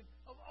pagan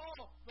of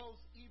all those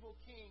evil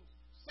kings.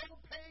 So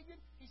pagan,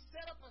 he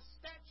set up a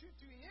statue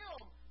to him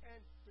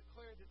and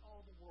declared that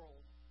all the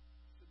world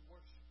should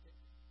worship it.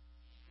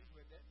 We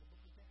read that in the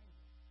book of Daniel.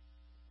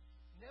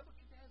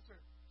 Nebuchadnezzar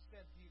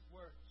said these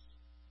words.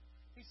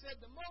 He said,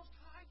 the Most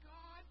High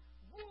God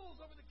rules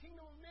over the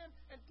kingdom of men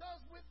and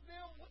does with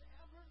them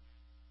whatever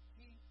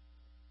he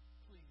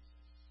pleases.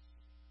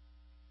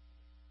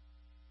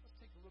 Let's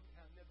take a look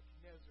at how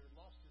Nebuchadnezzar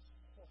lost his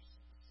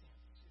horse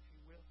sense, if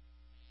you will.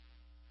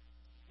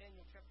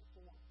 Daniel chapter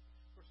 4,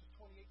 verses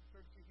 28 to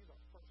 33. Here's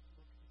our first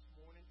look this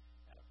morning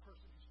at a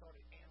person who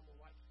started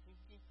animal-like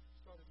thinking,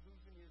 started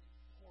losing his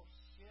horse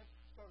sense,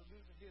 started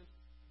losing his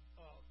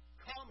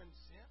common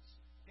sense.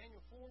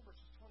 Daniel 4,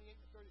 verses 28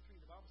 to 33.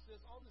 The Bible says,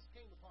 all this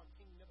came upon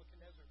King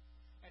Nebuchadnezzar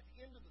At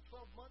the end of the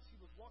 12 months, he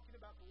was walking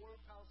about the royal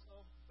palace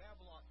of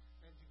Babylon.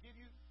 And to give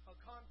you a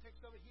context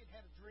of it, he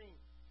had a dream.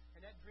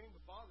 And that dream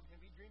would bother him.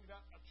 He dreamed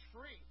about a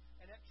tree.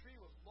 And that tree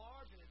was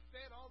large, and it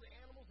fed all the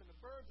animals and the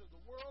birds of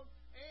the world.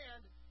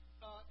 And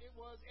it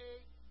was a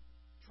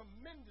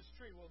tremendous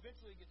tree. Well,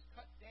 eventually it gets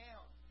cut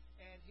down.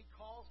 And he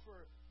calls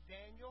for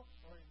Daniel,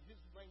 or in his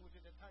language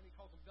at that time, he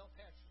calls him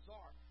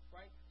Belteshazzar,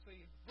 right? So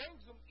he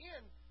brings him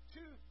in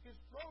to his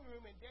throne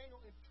room, and Daniel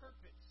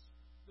interprets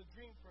the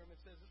dream for him and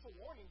says, it's a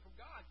warning from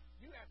God.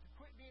 You have to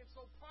quit being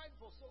so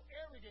prideful, so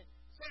arrogant,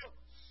 so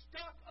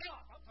stuck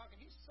up. I'm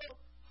talking, he's so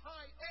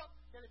high up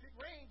that if it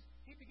rains,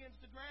 he begins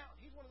to drown.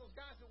 He's one of those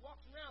guys that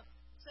walks around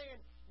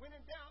saying, when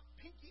in doubt,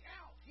 pinky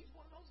out. He's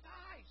one of those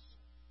guys.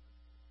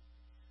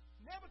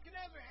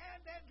 Nebuchadnezzar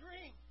had that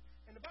dream.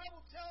 And the Bible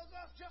tells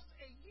us just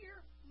a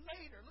year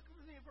later, look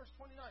with me in verse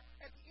 29,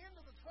 at the end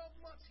of the 12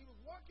 months, he was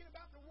walking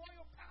about the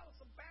royal palace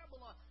of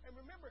Babylon. And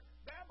remember,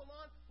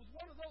 Babylon was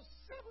one of those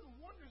 7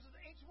 wonders of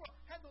the ancient world,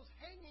 had those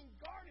hanging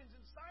gardens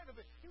inside of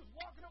it. He was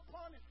walking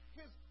upon it,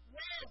 his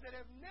walls that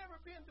have never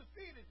been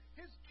defeated,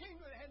 his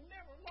kingdom that had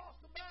never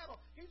lost a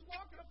battle. He's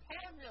walking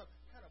upon them,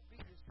 kind of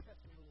beat his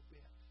chest a little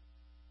bit.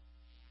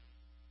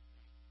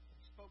 And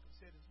he spoke and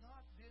said, is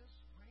not this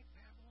great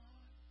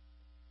Babylon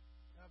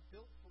I've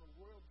built for a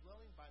royal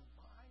dwelling by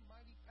my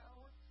mighty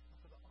power and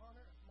for the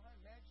honor of my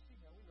majesty?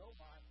 Now we know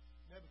why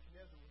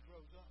Nebuchadnezzar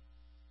rose up.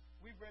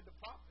 We've read the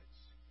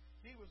prophets.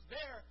 He was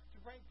there to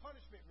bring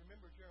punishment.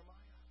 Remember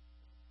Jeremiah?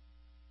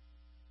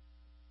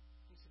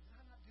 He said, did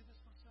I not do this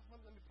myself?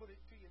 Let me put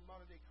it to you in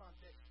modern day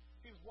context.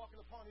 He was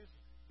walking upon his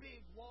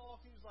big wall.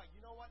 He was like,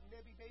 you know what,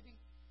 Nebi, baby?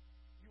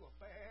 You a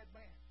bad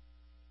man.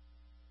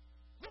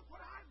 Look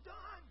what I've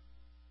done.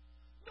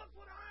 Look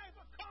what I've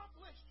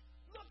accomplished.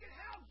 Look at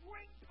how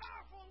great,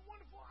 powerful, and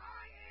wonderful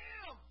I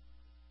am.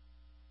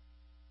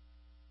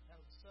 And all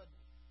of a sudden,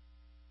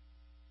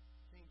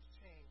 things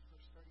changed.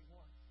 Verse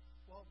 31.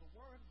 While the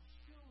word was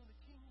still in the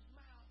king's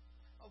mouth,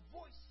 a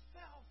voice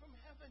fell from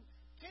heaven.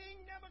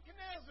 King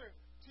Nebuchadnezzar,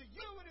 to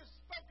you it is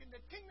spoken, the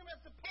kingdom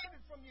has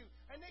departed from you,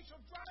 and they shall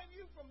drive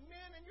you from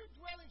men, and your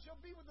dwelling shall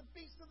be with the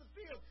beasts of the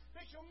field.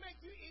 They shall make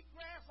you eat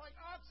grass like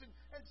oxen,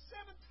 and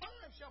 7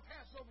 times shall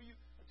pass over you,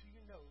 until you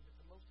know that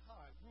the Most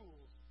High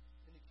rules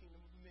in the kingdom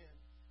of men,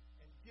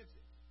 and gives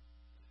it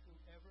to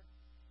whomever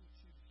he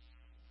chooses.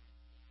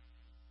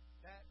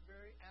 That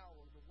very hour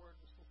the word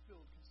was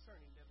fulfilled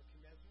concerning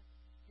Nebuchadnezzar.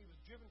 He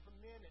was driven from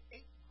men and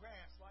ate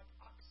grass like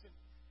oxen.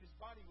 His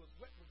body was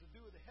wet with the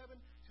dew of the heaven,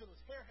 till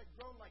his hair had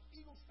grown like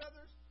eagle's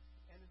feathers,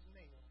 and his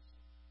nails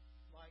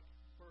like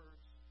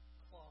birds'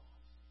 claws.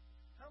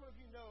 How many of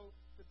you know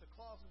that the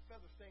claws and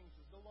feathers things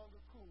is no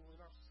longer cool in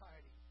our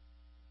society?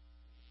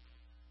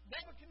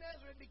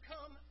 Nebuchadnezzar had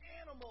become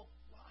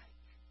animal-like.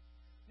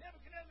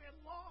 Nebuchadnezzar had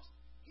lost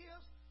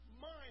his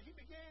mind. He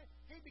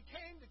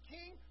became the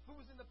king who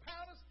was in the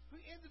palace,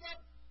 who ended up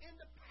in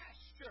the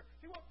pasture.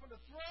 He went from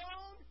the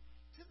throne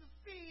to the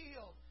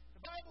field.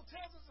 The Bible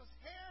tells us his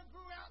hair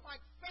grew out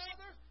like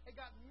feathers. It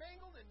got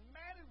mangled and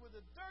matted with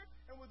the dirt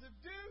and with the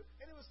dew,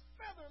 and it was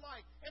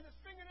feather-like. And his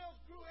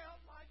fingernails grew out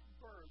like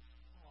birds'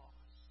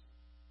 claws.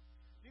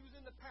 He was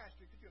in the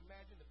pasture. Could you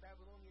imagine the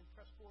Babylonian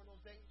press corps in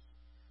those days?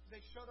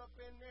 They showed up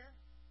in there.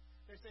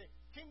 They say,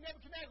 King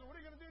Nebuchadnezzar, what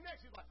are you going to do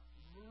next? He's like,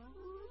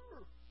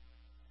 Murr.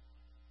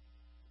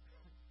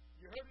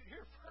 You heard it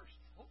here first,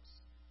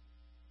 folks.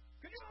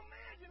 Could you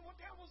imagine what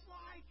that was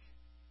like?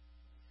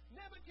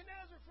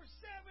 Nebuchadnezzar for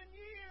 7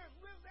 years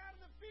lived out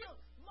in the field,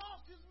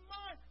 lost his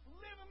mind,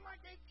 living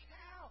like a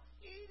cow,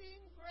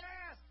 eating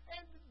grass,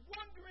 and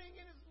wondering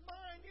in his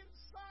mind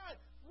inside,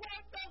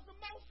 what does the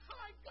Most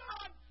High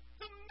God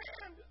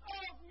demand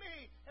of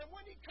me? And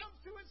when he comes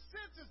to his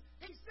senses,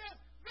 he says,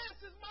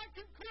 this is my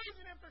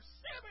conclusion after 7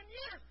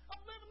 years of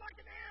living like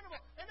an animal.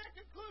 And that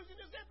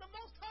conclusion is that the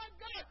Most High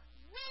God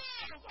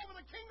rules over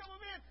the kingdom of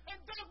men and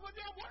does with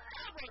them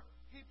whatever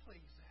he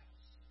pleases.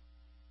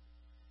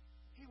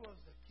 He was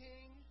the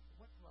king that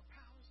went from a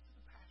palace to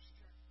the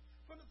pasture,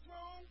 from the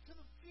throne to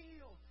the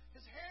field.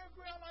 His hair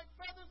grew out like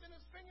feathers and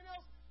his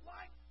fingernails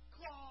like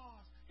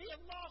claws. He had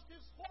lost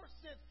his horse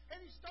sense,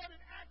 and he started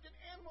acting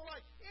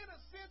animal-like. In a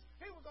sense,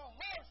 he was a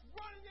horse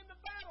running into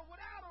battle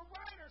without a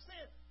rider,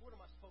 saying, what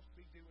am I supposed to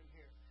be doing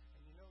here?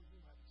 And you know,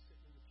 you might be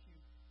sitting in the pew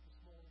this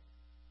morning,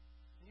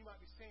 and you might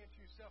be saying to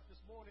yourself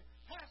this morning,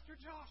 Pastor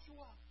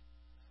Joshua,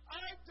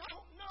 I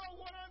don't know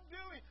what I'm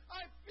doing.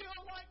 I feel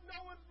like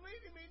no one's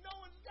leading me, no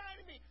one's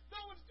guiding me,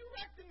 no one's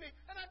directing me,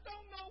 and I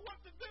don't know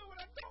what to do, and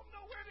I don't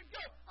know where to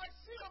go. I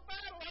see a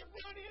battle, I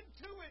run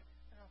into it,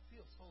 and I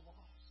feel so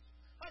lost.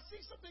 I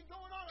see something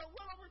going on, I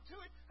run over to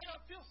it, and I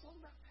feel so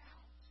left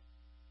out.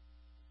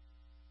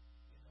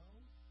 You know,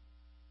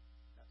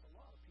 that's a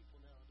lot of people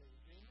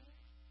nowadays, isn't it?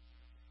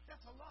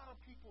 That's a lot of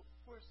people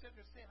who are sitting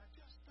there saying, I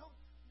just don't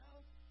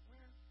know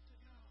where to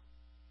go.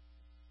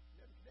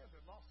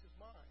 Nebuchadnezzar lost his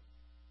mind.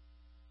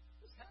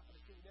 This happened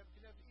to King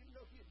Nebuchadnezzar, even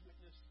though he had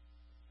witnessed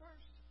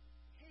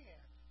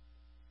firsthand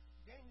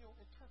Daniel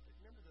interpret.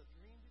 Remember the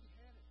dream that he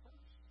had at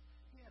first?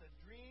 He had a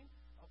dream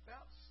of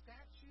about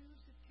statues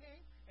that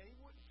came, and he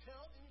wouldn't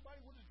tell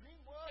anybody what his dream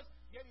was,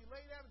 yet he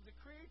laid out a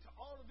decree to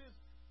all of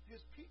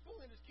his people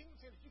in his kingdom,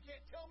 saying, if you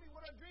can't tell me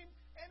what I dreamed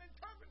and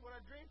interpret what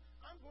I dreamed,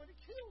 I'm going to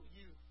kill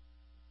you.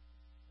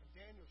 And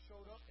Daniel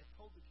showed up and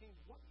told the king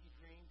what he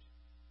dreamed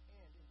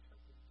and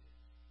interpreted it.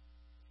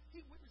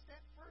 He witnessed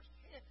that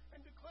firsthand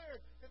and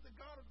declared that the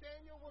God of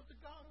Daniel was the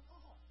God of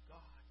all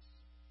gods.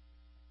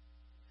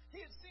 He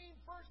had seen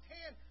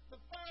firsthand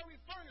the fiery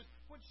furnace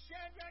with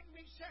Shadrach,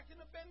 Meshach, and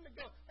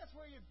Abednego. That's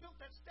where he had built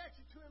that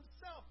statue to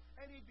himself.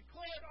 And he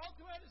declared all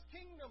throughout his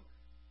kingdom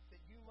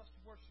that you must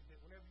worship it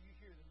whenever you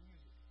hear the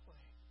music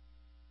play.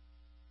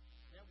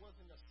 That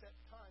wasn't a set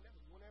time. That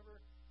was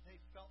whenever they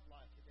felt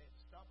like it. They had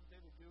to stop what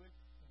they were doing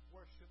and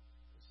worship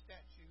the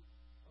statue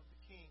of the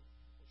king.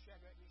 Well,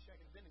 Shadrach, Meshach,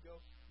 and Abednego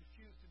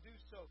refused to do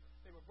so.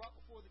 They were brought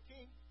before the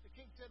king. The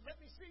king said, let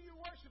me see you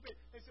worship it.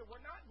 They said,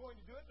 we're not going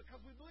to do it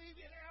because we believe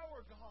in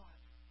our God.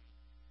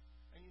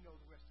 And you know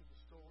the rest of the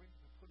story.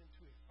 They're put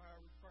into a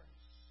fiery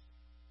furnace.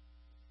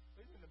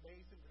 Isn't it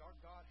amazing that our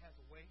God has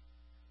a way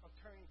of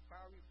turning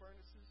fiery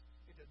furnaces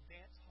into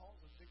dance halls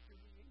of victory?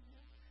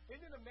 Amen.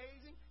 Isn't it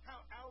amazing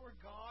how our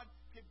God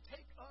can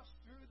take us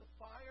through the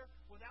fire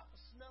without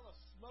the smell of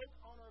smoke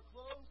on our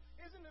clothes?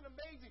 Isn't it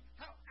amazing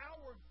how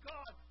our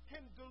God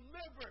can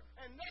deliver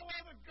and no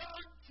other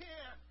God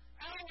can?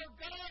 Our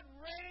God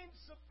reigns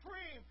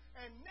supreme,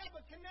 and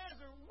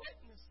Nebuchadnezzar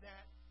witnessed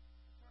that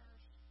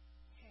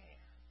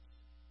firsthand.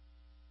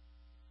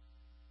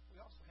 We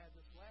also had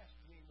this last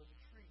dream of the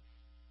tree.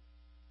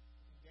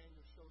 And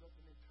Daniel showed up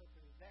and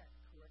interpreted that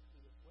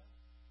correctly as well.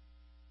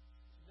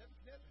 So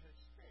Nebuchadnezzar had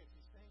experienced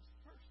these things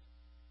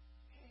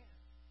firsthand.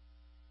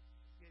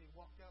 Yet he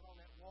walked out on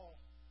that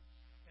wall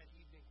that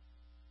evening.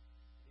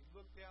 He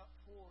looked out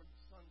toward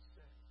the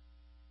sunset.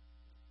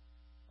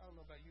 I don't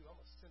know about you, I'm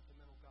a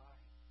sentimental guy.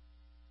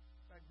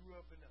 I grew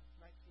up in the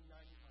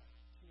 1990s, my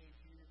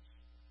teenage years,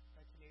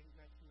 1980s,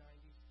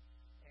 1990s.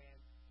 And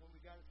when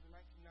we got into the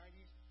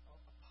 1990s,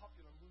 a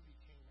popular movie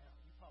came out.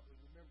 You probably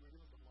remember it.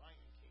 It was The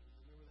Lion King.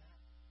 Remember that?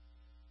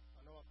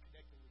 I know I'm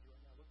connecting with you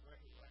right now. Look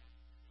right here, right?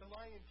 The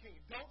Lion King.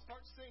 Don't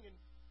start singing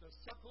The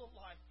Circle of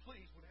Life,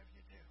 please, whatever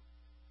you do.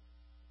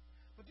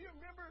 But do you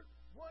remember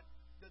what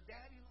the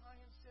daddy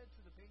lion said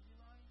to the baby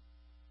lion?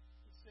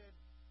 He said,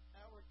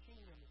 our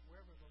kingdom is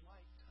wherever the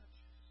light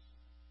touches.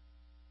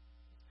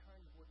 It's kind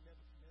of what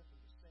Nebuchadnezzar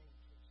was saying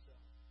to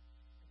himself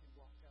as he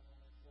walked out on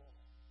that wall.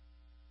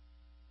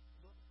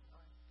 Look what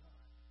I've done.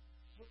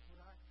 Look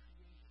what I've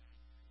created.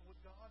 And what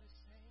God is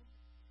saying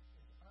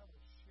is, I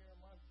will share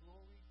my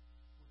glory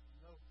with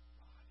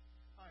nobody.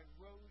 I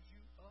rose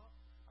you up.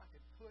 I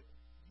can put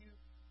you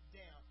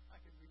down. I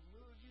can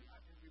remove you.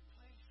 I can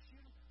replace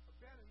you. Or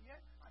better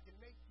yet, I can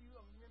make you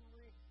a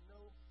memory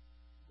no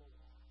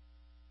more.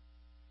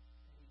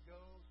 And he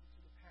goes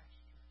into the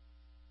pasture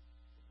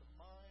with the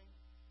mind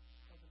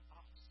of an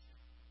oxen.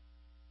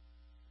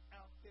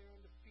 Out there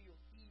in the field,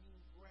 eating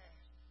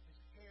grass, his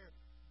hair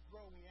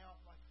growing out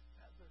like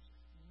feathers,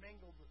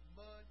 mangled with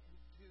mud and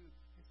dew.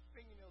 His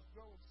fingernails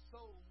growing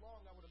so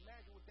long, I would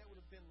imagine what that would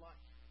have been like.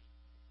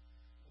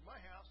 In my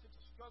house, it's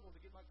a struggle to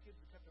get my kids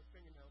to cut their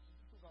fingernails.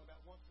 This goes on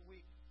about once a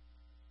week.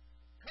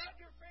 Cut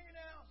your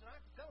fingernails! And I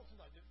have to tell them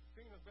sometimes, the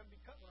fingernails better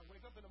be cut when I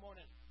wake up in the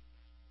morning.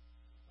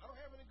 I don't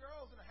have any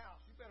girls in the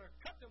house. You better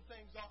cut them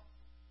things off.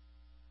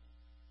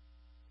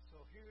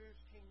 So here's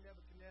King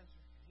Nebuchadnezzar,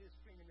 and his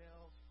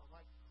fingernails are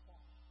like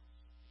claws.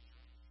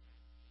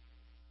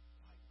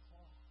 Like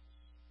claws.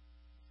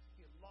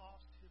 He had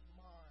lost his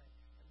mind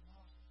and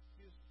lost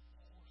his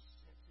horse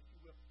sense, if you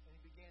will, and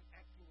he began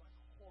acting like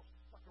a horse,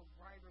 like a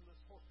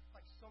riderless horse,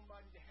 like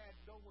somebody that had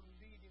no one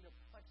leading him,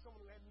 like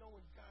someone who had no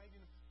one guiding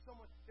him,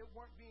 someone that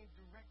weren't being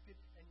directed.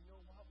 And you know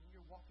what? When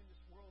you're walking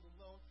this world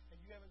alone and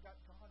you haven't got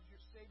God as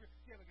your Savior,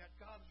 you haven't got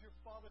God as your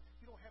Father,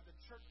 you don't have the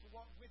church to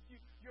walk with you,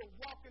 you're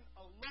walking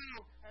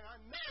alone. And I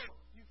know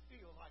you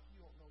feel like you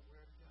don't know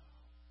where to go.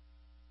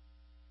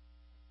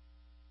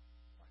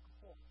 Like a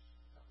horse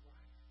without a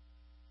rider.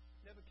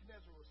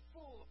 Nebuchadnezzar was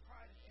full of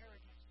pride and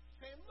arrogance,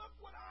 saying, look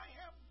what I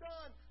have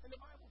done. And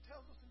the Bible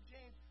tells us in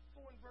James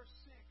 4 and verse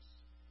 6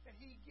 that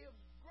he gives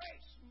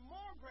grace,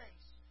 more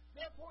grace.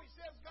 Therefore, he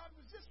says, God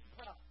resists the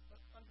proud. But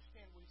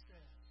understand what he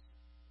says.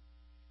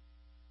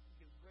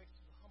 He gives grace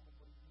to the humble,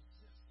 but he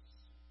resists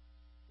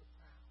the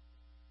proud.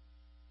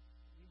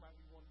 You might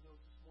be one of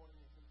those this morning,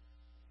 and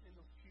in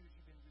those pews,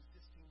 you've been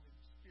resisting the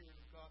Spirit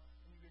of God,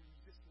 and you've been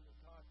resisting what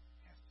God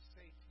has to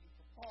say to you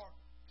for far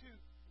too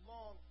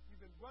long.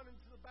 You've been running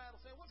to the battle,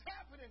 saying, what's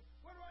happening?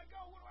 Where do I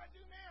go? What do I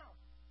do now?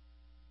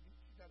 What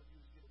you got to do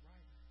is get it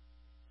right.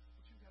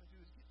 What you got to do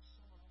is get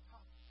someone on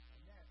top,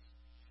 and that's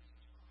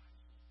Jesus Christ.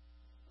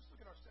 Let's look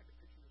at our second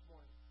picture this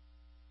morning.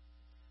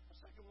 Our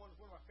second one is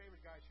one of my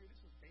favorite guys here.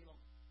 This is Balaam.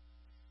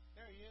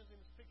 There he is in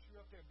his picture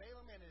up there.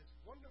 Balaam and his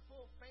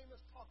wonderful,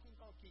 famous talking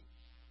donkey.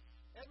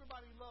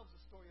 Everybody loves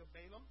the story of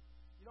Balaam.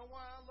 You know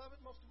why I love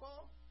it most of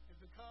all? It's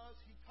because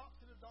he talked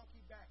to the donkey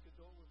back as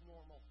though it was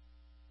normal.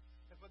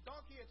 If a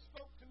donkey had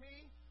spoke to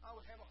me, I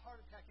would have a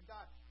heart attack and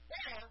die.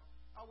 Or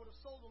I would have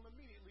sold him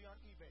immediately on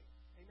eBay.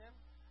 Amen?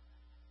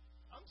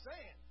 I'm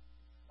saying.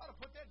 I ought to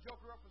put that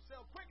joker up for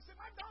sale quick and say,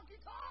 my donkey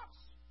talks.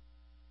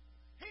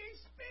 He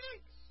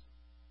speaks.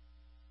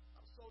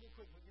 I'm sold him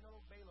quick. But you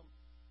know, Balaam,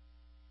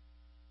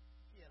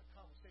 he had a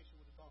conversation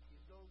with the donkey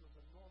as though it was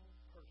a normal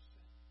person.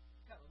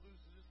 He kind of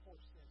loses his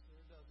horse sense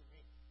there, doesn't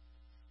he?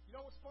 You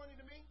know what's funny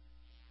to me?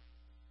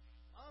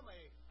 I'm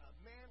a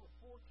man with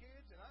 4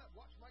 kids, and I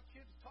watch my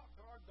kids talk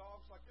to our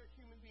dogs like they're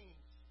human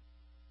beings.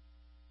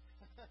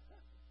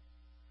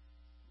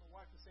 My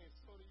wife is saying,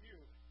 so do you.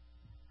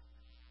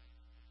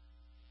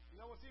 You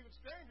know what's even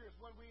stranger is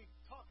when we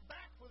talk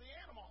back for the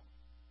animal.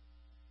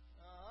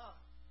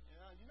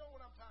 You know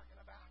what I'm talking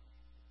about.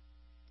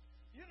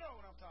 You know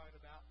what I'm talking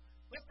about.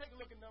 Let's take a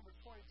look at Numbers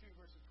 22,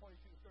 verses 22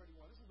 to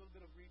 31. This is a little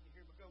bit of reading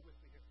here, but go with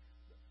me here.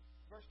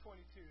 Verse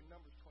 22,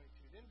 Numbers 22.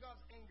 Then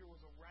God's anger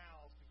was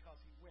aroused because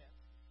he went,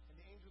 and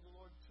the angel of the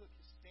Lord took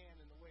his stand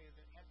in the way of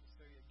an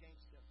adversary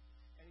against him.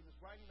 And he was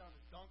riding on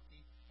a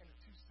donkey, and the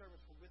 2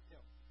 servants were with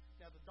him.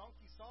 Now the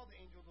donkey saw the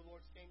angel of the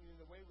Lord standing in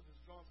the way with his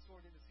drawn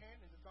sword in his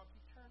hand, and the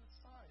donkey turned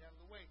aside out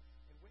of the way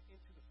and went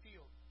into the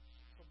field.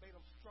 So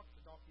Balaam struck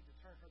the donkey to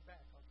turn her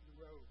back onto the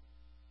road.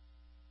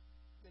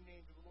 Then the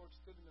angel of the Lord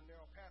stood in the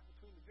narrow path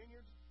between the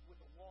vineyards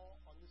with a wall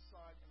on this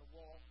side and a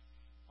wall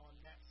on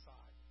that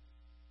side.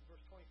 In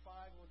verse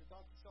 25, when the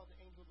donkey saw the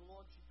angel of the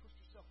Lord, she pushed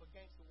herself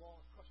against the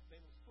wall and crushed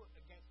Balaam's foot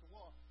against the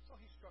wall. So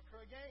he struck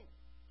her again.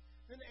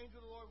 Then the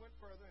angel of the Lord went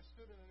further and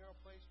stood in a narrow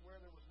place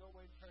where there was no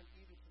way to turn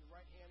either to the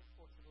right hand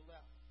or to the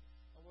left.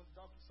 And when the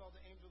donkey saw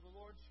the angel of the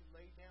Lord, she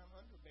lay down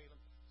under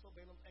Balaam. So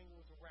Balaam's anger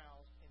was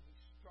aroused, and he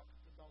struck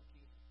the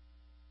donkey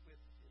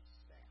with his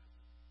staff.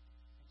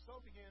 And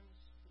so begins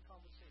the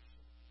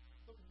conversation.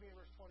 Look at me in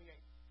verse 28.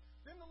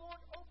 Then the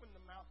Lord opened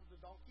the mouth of the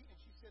donkey, and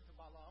she said to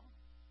Balaam,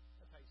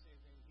 that's how you say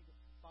his name in Hebrew,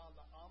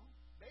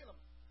 Balaam,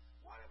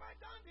 what have I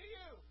done to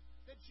you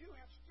that you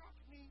have struck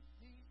me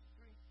these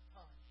 3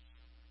 times?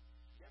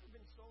 You ever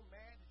been so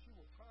mad that you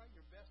will try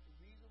your best to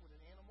reason with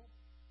an animal?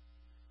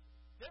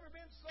 You ever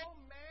been so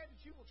mad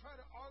that you will try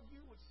to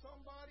argue with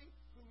somebody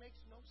who makes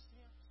no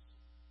sense?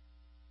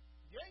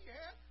 Yeah, you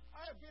have.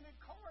 I have been in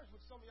cars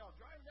with some of y'all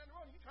driving down the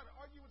road, and you try to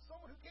argue with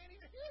someone who can't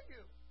even hear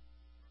you.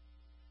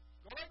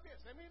 Go like this.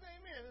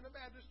 Amen in the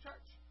Baptist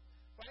church.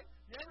 Right?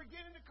 You ever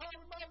get in the car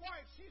with my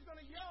wife, she's going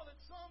to yell at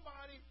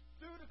somebody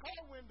through the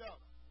car window.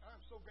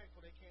 I'm so grateful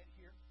they can't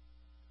hear.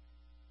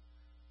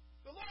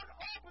 The Lord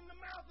opened the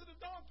mouth of the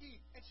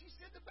donkey, and she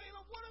said to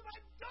Balaam, what have I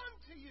done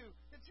to you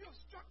that you have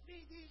struck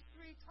me these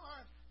 3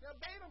 times? Now,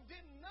 Balaam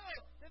didn't know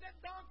that that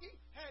donkey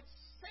had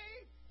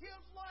saved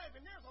his life.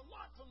 And there's a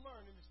lot to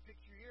learn in this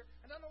picture here.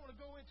 And I don't want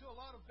to go into a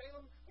lot of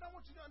Balaam, but I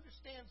want you to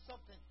understand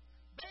something.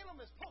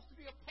 Balaam is supposed to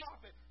be a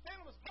prophet.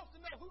 Balaam is supposed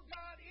to know who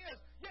God is.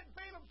 Yet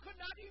Balaam could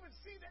not even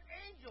see the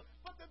angel,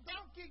 but the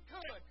donkey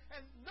could.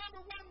 And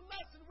number 1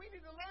 lesson we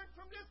need to learn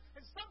from this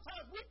is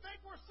sometimes we think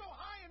we're so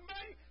high and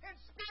mighty and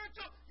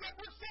spiritual, yet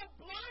we're so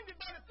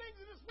blinded by the things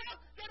of this world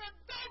that a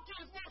donkey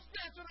is more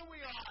spiritual than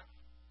we are.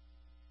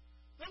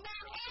 The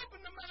Lord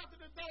opened the mouth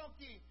of the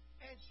donkey,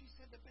 and she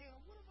said to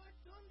Balaam, what have I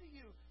done to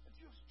you that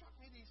you have struck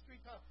me these 3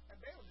 times? And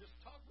Balaam just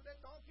talked with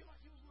that donkey like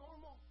he was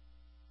normal.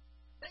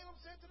 Balaam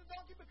said to the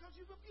donkey, because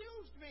you've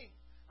abused me.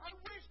 I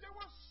wish there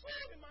were a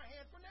sword in my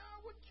hand, for now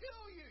I would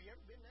kill you. You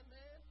ever been that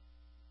mad?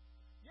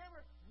 You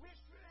ever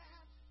wished for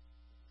that?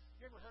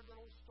 You ever heard that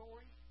old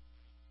story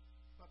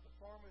about the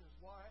farmer and his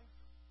wife?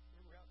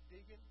 They were out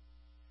digging,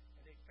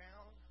 and they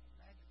found a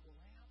magical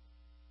lamp.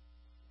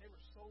 They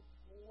were so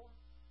poor,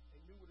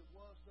 they knew what it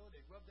was, though.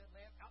 They rubbed that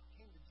lamp. Out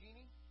came the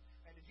genie.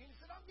 And the genie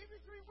said, I'll give you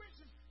 3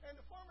 wishes. And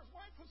the farmer's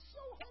wife was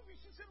so hungry,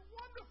 she said,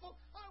 wonderful,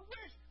 I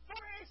wish for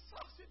a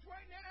sausage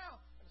right now.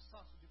 And the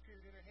sausage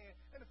appeared in her hand.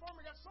 And the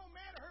farmer got so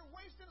mad at her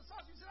wasting the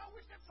sausage, he said, I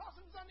wish that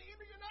sausage was on the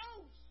end of your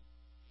nose.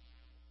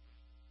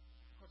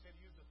 Of course, they had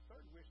to use the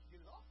 3rd wish to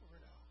get it off of her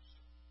nose.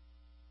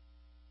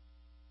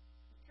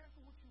 Be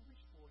careful what you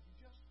wish for. You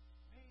just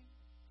may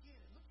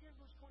get it. Look here in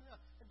verse 29.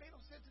 And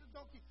Balaam said to the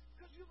donkey,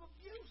 because you've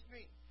abused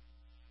me,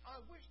 I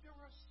wish there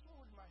were a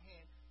sword in my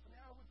hand, for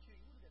now I would kill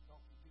you. What did that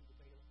donkey do to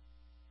Balaam?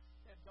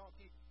 That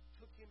donkey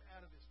took him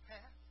out of his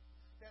path.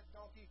 That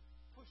donkey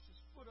pushed his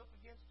foot up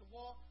against the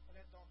wall, and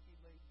that donkey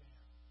laid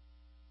down.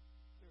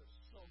 There is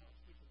so much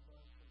we can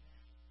learn from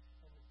that.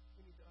 And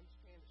we need to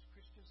understand as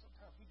Christians,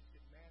 sometimes we just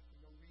get mad for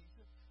no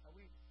reason, and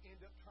we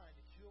end up trying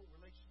to kill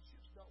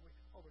relationships, don't we,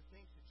 over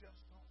things that just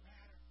don't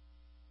matter.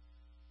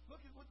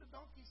 Look at what the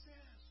donkey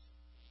says.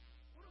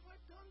 What have I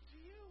done to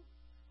you?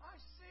 I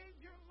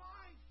saved your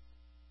life.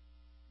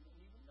 You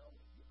don't even know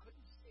it. You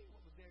couldn't see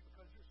what was there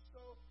because you're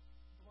so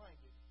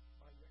blinded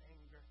by your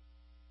anger.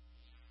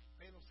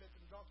 Balaam said to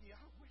the donkey,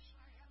 I wish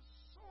I had a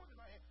sword in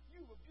my hand.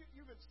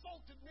 You've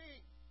insulted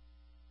me.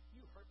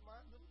 You hurt my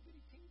little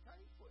bitty teeny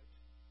tiny foot.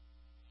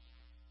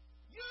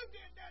 You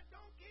did that,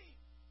 donkey.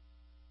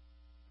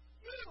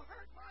 You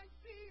hurt my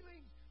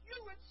feelings. You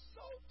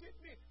insulted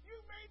me. You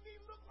made me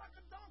look like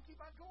a donkey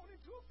by going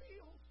into a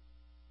field.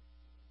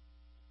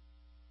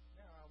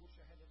 Now I wish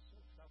I had that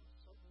sword because I would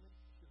certainly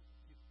kill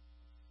you.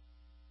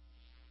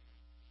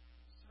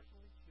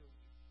 Certainly kill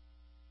you.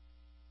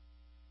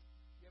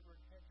 You ever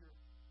had your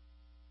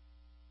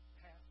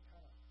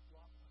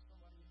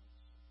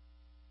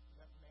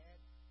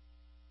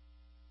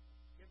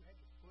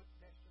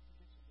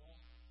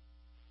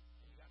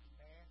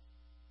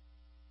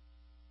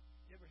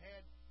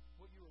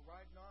were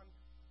riding on,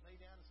 lay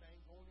down and say, I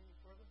ain't going any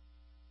further,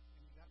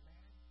 and you got mad?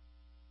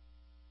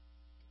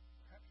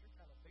 Perhaps you're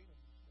kind of Balaam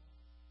this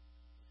morning.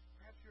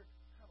 Perhaps you're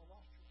kind of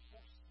lost your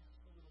horse sense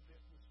a little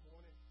bit this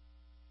morning.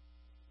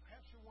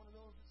 Perhaps you're one of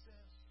those that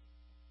says,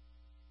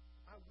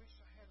 I wish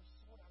I had a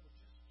sword, I would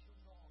just kill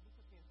it all. Look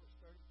with me in verse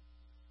 30.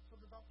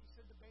 So the donkey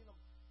said to Balaam,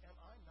 am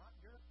I not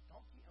your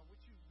donkey on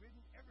which you've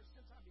ridden ever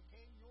since I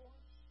became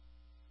yours?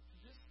 To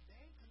this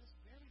day, to this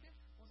very day,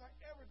 was I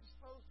ever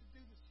disposed to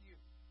do this to you?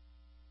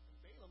 And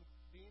Balaam,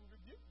 being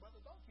rebuked by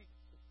the donkey,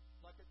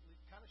 like a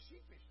kind of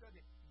sheepish, doesn't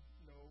it?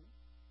 No.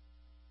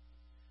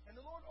 And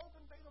the Lord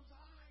opened Balaam's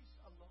eyes.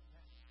 I love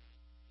that.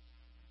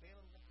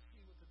 Balaam got to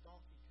see what the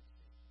donkey could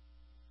see.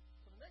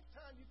 So the next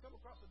time you come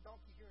across a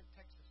donkey here in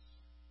Texas,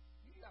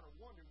 you got to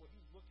wonder what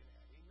he's looking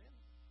at. Amen?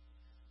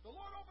 The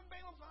Lord opened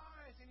Balaam's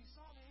eyes, and he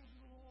saw the angel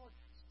of the Lord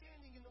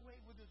standing in the way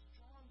with his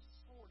drawn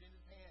sword in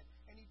his hand.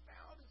 And he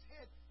bowed his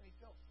head, and he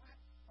fell flat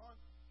on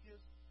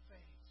his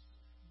face.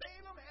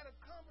 Balaam had a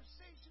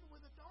conversation with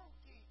a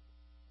donkey.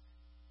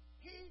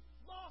 He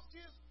lost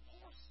his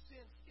horse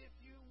sense, if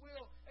you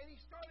will, and he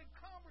started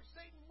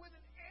conversating with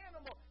an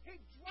animal. He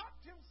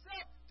dropped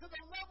himself to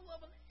the level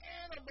of an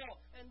animal.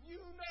 And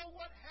you know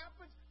what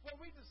happens when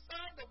we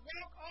decide to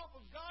walk off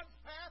of God's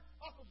path,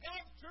 off of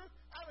God's truth,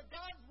 out of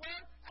God's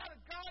word, out of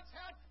God's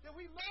house, that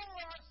we lower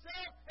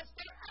ourselves and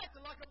start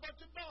acting like a bunch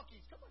of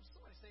donkeys. Come on,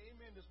 somebody say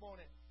amen this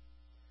morning.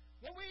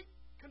 When we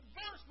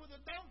converse with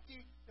a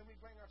donkey, then we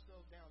bring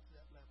ourselves down to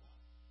that level.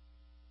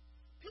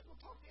 People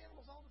talk to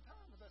animals all the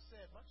time, as I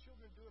said. My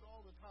children do it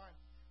all the time.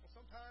 And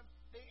sometimes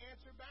they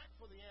answer back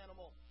for the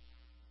animal.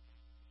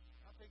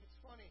 I think it's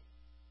funny,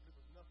 but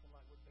it was nothing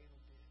like what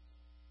Balaam did.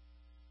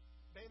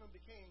 Balaam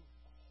became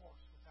a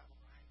horse without a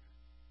rider.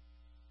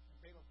 And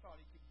Balaam thought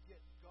he could get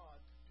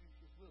God to do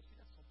his will. See,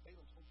 that's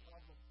Balaam's whole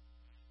problem.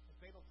 And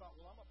Balaam thought,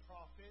 well, I'm a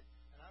prophet,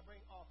 and I bring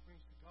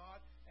offerings to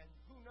God, and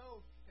who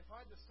knows, if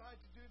I decide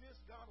to do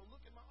this, God will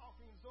look at my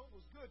offering as though it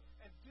was good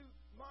and do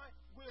my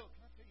will.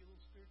 Can I tell you a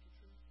little spiritual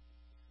truth?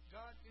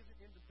 God isn't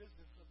in the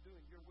business of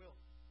doing your will.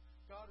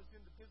 God is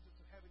in the business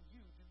of having you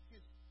do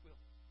his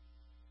will.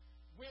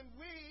 When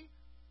we,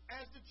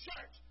 as the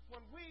church,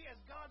 when we as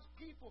God's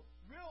people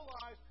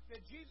realize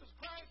that Jesus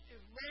Christ is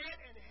Lord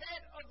and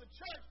head of the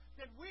church,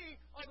 then we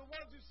are the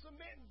ones who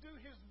submit and do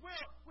his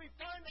will. We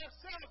find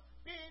ourselves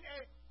being a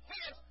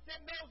horse that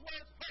knows where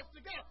it's supposed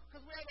to go,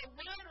 because we have a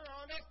rider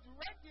on us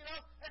directing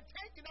us and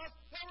taking us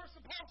where we're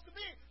supposed to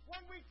be.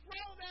 When we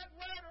throw that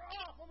rider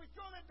off, when we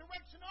throw that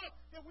direction off,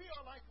 then we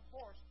are like a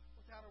horse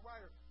without a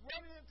rider,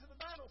 running into the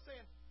battle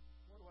saying,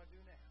 what do I do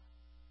now?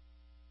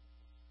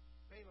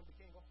 Balaam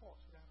became a horse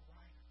without a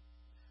rider.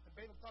 And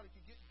Balaam thought he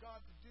could get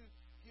God to do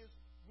his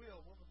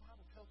will. Well, the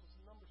Bible tells us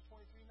in Numbers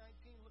 23:19,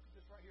 look at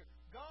this right here.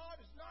 God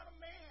is not a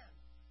man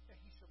that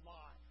he should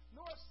lie,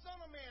 nor a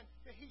son of man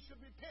that he should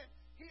repent.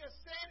 He has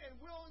said, and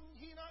will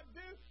he not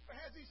do? Or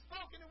has he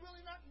spoken, and will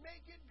he not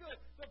make it good?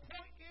 The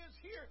point is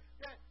here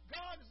that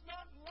God is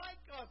not like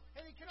us,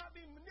 and he cannot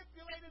be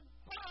manipulated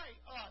by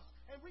us,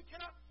 and we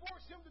cannot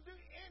force him to do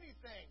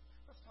anything.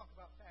 Let's talk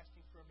about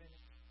fasting for a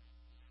minute,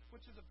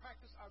 which is a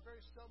practice I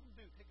very seldom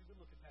do. Take a good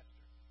look at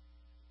Pastor.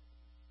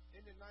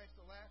 Isn't it nice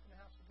to laugh in the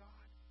house of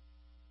God?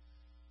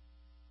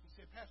 He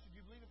said, Pastor, do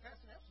you believe in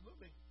fasting?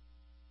 Absolutely.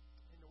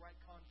 In the right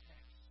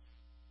context.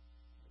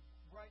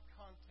 The right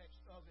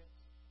context of it.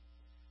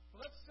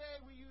 But let's say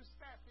we use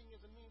fasting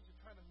as a means of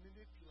trying to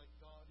manipulate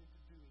God into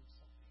doing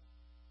something.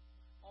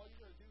 All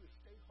you're going to do is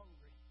stay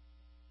hungry.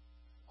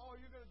 All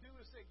you're going to do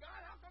is say,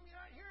 God, how come you're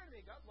not hearing me?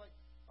 God's like,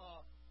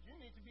 you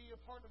need to be a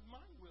part of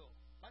my will.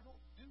 I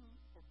don't do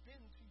or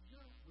bend to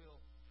your will.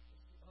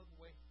 It's the other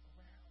way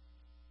around.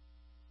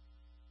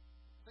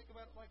 Think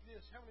about it like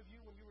this. How many of you,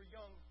 when you were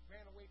young,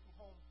 ran away from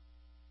home?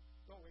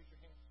 Don't raise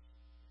your hands.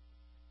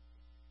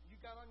 You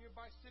got on your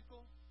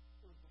bicycle.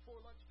 It was before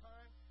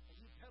lunchtime, and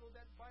you pedaled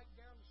that bike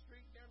down the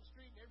street, and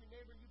every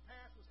neighbor you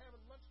passed was having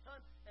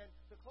lunchtime, and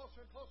the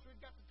closer and closer it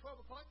got to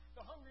 12 o'clock,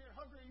 the hungrier and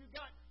hungrier you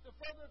got. The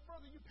further and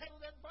further you pedaled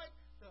that bike,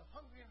 the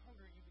hungrier and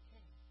hungrier you became.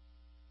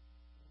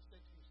 And you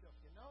said to yourself,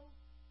 you know,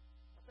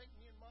 I think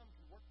me and Mom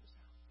can work this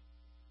out.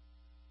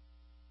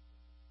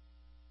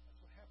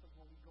 That's what happens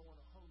when we go on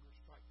a hunger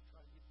strike to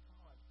try to get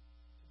God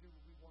to do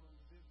what we want him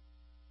to do.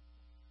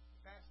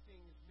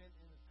 Fasting is meant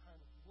in a time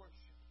of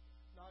worship,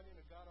 not in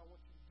a God, I want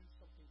you to do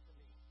something for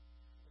me.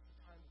 It's a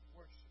time of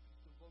worship.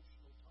 It's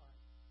devotional time.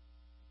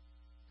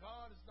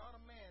 God is not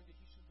a man that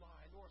he should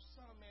lie, nor a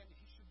son of man that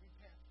he should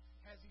repent.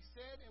 Has he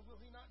said, and will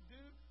he not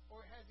do?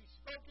 Or has he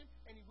spoken,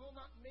 and he will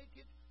not make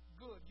it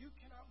good? You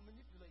cannot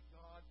manipulate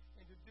God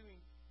into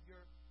doing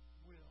your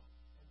will.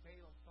 And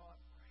Balaam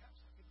thought, perhaps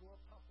I could go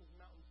up top those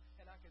mountains,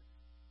 and I could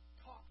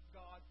talk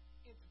God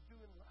into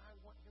doing what I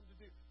want him to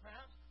do.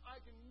 Perhaps I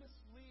can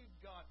mislead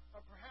God,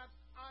 or perhaps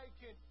I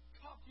can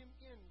talk him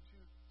into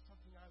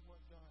something I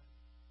want done.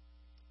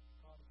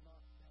 God is not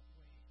that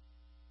way.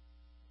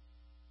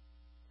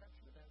 Perhaps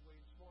you're that way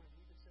this morning.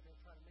 You can sit there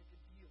and try to make a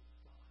deal with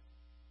God.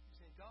 You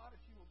say, God,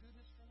 if you will do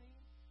this for me,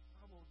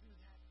 I will do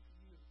that for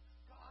you.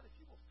 God, if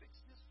you will fix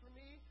this for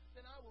me,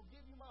 then I will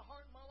give you my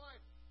heart and my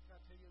life.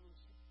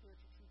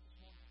 spiritual truth this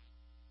morning?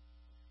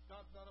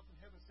 God's not up in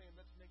heaven saying,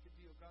 let's make a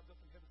deal. God's up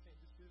in heaven saying,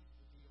 this is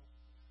the deal.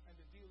 And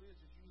the deal is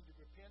you need to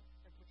repent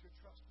and put your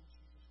trust in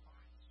Jesus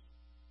Christ.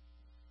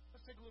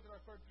 Let's take a look at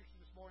our third picture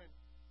this morning.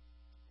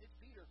 It's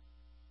Peter.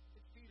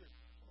 It's Peter,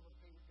 one of our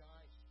favorite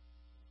guys.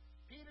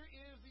 Peter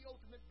is the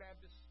ultimate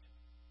Baptist.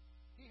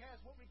 He has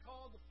what we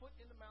call the foot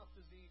in the mouth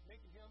disease,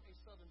 making him a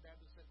Southern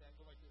Baptist at that.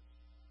 Go like this.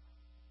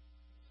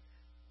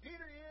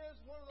 Peter is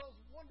one of those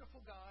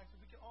wonderful guys that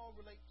we can all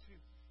relate to.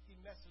 He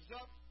messes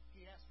up.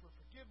 He asks for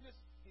forgiveness.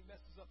 He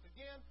messes up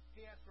again.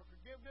 He asks for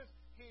forgiveness.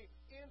 He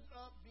ends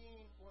up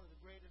being one of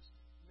the greatest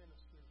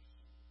ministers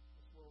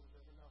this world has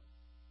ever known.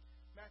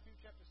 Matthew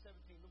chapter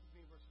 17, look with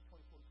me in verses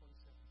 24 to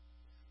 27.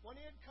 When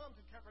he had come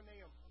to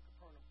Capernaum,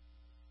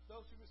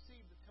 those who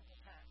received the temple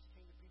tax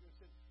came to Peter and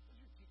said, does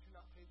your teacher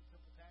not pay the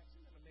temple tax?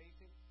 Isn't that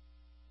amazing?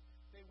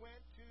 They went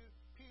to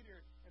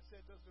Peter and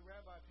said, does the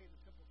rabbi pay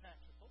the temple tax?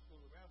 They're supposed to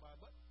go to the rabbi,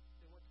 but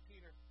they went to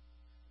Peter.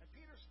 And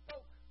Peter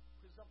spoke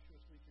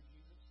presumptuously for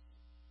Jesus.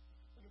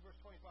 Look at verse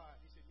 25.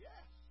 He said,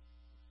 yes.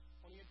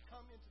 When he had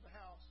come into the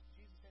house,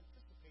 Jesus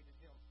anticipated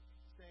him,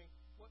 saying,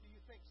 what do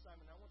you think,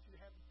 Simon? I want you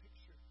to have the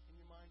picture in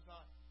your mind's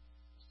eye.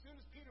 As soon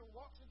as Peter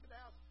walks into the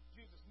house,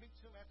 Jesus meets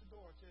him at the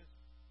door and says,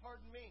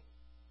 pardon me.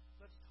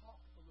 Let's talk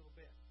a little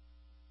bit.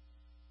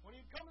 When he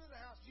had come into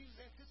the house, Jesus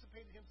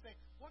anticipated him, saying,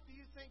 what do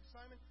you think,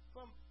 Simon?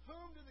 From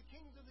whom do the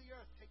kings of the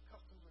earth take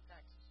customs or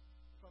taxes?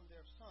 From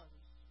their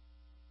sons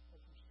or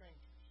from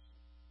strangers?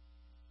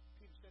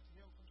 Peter said to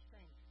him, from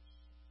strangers.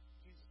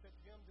 Jesus said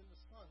to him, then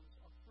the sons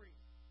are free.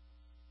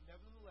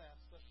 Nevertheless,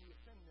 lest we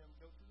offend them,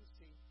 go to the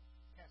sea,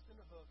 cast in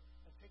the hook,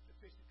 and take the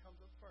fish that comes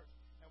up first.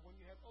 And when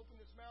you have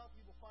opened its mouth,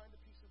 you will find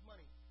a piece of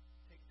money.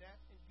 Take that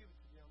and give it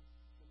to them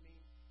for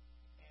me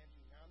and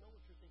you. Now, I know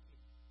what you're thinking.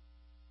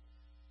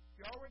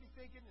 You're already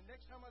thinking, the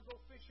next time I go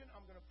fishing,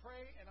 I'm going to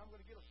pray, and I'm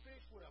going to get a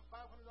fish with a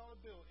 $500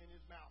 bill in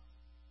his mouth.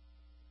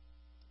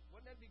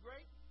 Wouldn't that be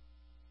great?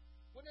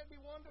 Wouldn't that be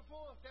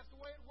wonderful if that's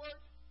the way it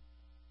worked?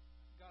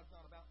 God's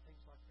not about things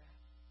like that.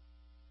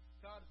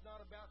 God is not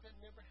about that,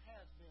 never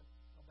has been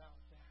about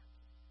that.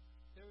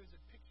 There is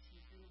a picture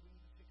here we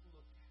need to take a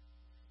look at.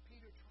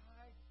 Peter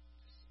tried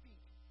to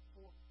speak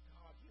for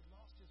God. He had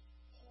lost his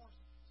horse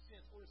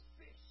sense, or his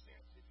fish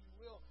sense, if you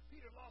will.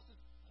 Peter lost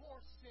his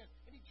horse sense,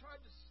 and he tried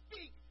to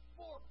speak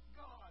for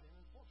God. And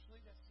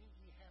unfortunately, that seems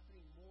to be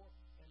happening more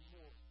and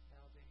more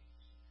nowadays.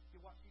 You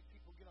watch these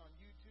people get on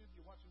YouTube,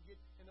 you watch them get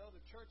in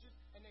other churches,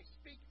 and they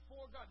speak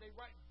for God. They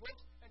write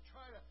books and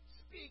try to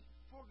speak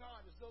for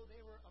God as though they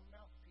were a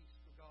mouthpiece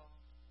for God.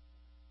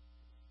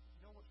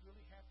 You know what's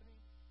really happening?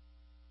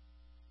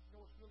 You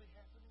know what's really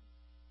happening?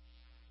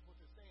 What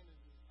they're saying is,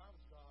 if I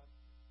was God,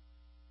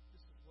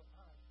 this is what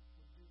I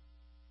would do.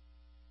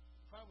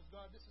 If I was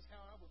God, this is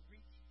how I would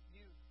reach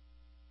you.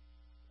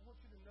 I want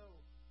you to know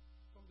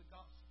from the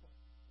gospel,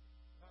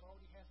 God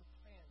already has a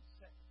plan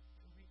set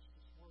to reach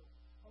this world.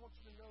 I want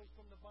you to know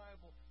from the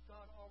Bible,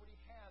 God already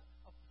has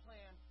a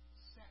plan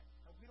set.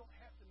 And we don't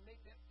have to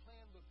make that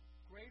plan look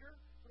greater.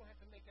 We don't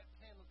have to make that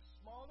plan look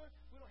smaller.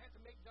 We don't have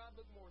to make God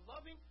look more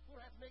loving. We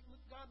don't have to make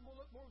God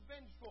look more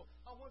vengeful.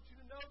 I want you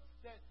to know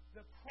that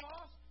the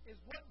cross is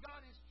what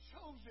God has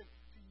chosen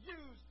to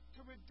use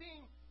to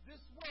redeem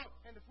this world.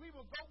 And if we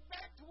will go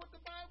back to what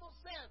the Bible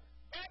says,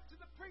 back to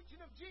the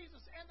preaching of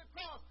Jesus and the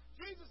cross,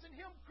 Jesus and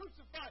Him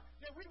crucified,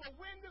 then we will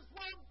win this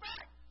world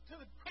back to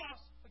the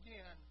cross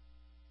again.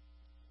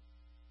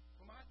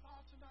 For my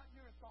thoughts are not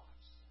your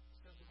thoughts,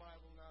 says the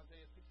Bible in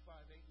Isaiah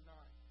 55, 8 and 9.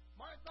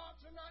 My thoughts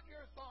are not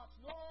your thoughts,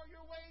 nor are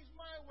your ways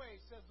my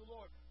ways, says the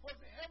Lord. For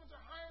the heavens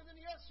are higher than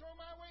the earth, so are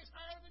my ways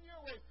higher than your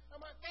ways, and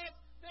my thoughts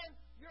than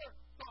your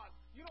thoughts.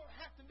 You don't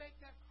have to make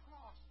that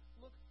cross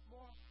look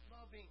more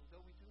loving,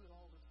 though we do it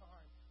all the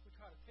time. We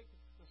try to take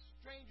the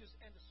strangest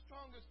and the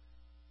strongest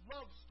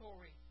love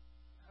story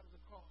out of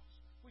the cross.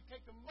 We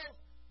take the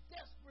most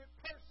desperate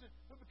person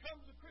who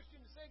becomes a Christian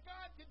and say,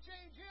 God can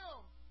change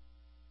him.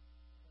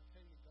 I'll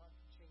tell you, God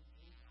can change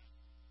me.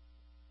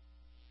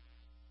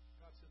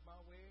 God says, my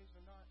ways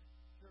are not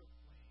your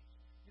ways.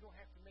 You don't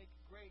have to make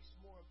grace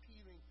more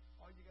appealing.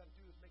 All you got to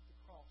do is make the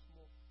cross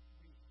more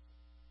real.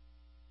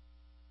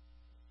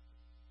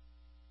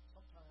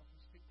 Sometimes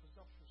we speak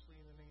presumptuously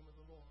in the name of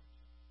the Lord.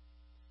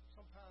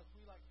 Sometimes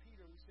we, like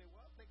Peter, we say,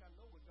 well, I think I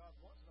know what God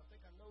wants, and I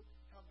think I know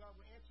how God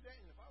would answer that,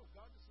 and if I was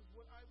God, this is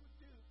what I would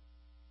do.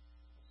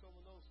 And so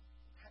when those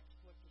tax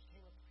collectors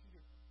came up to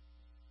Peter,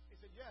 they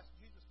said, yes,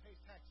 Jesus pays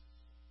taxes.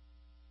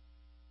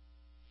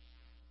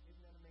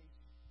 Isn't that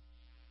amazing?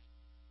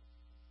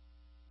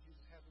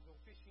 Jesus has them go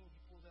fishing. He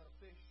pulls out a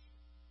fish,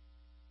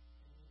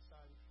 and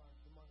inside he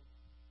finds the money.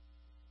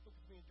 Look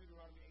with me in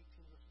Deuteronomy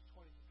 18, verses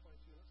 20 to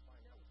 22. Let's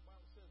find out what the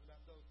Bible says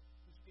about those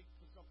who speak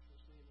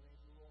presumptuously in the name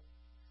of the Lord.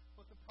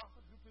 But the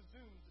prophet who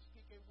presumes to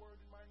speak a word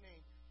in my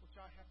name, which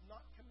I have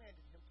not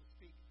commanded him to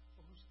speak,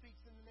 or who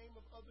speaks in the name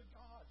of other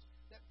gods,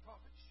 that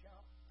prophet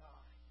shall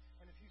die.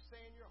 And if you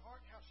say in your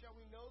heart, how shall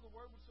we know the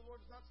word which the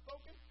Lord has not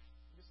spoken?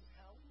 This is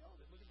how we know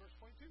that. Look at verse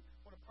 22.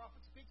 When a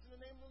prophet speaks in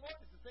the name of the Lord,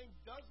 if the thing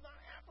does not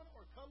happen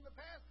or come to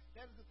pass,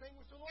 that is the thing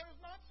which the Lord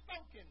has not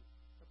spoken.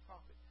 The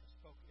prophet has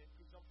spoke it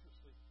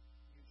presumptuously,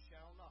 you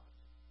shall not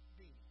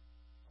be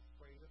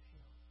afraid of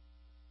him.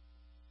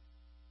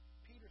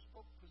 Peter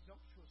spoke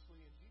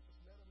presumptuously, and Jesus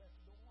met him at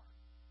the door.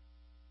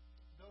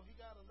 Though he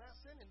got a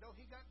lesson and though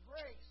he got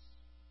grace,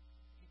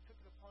 he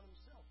took it upon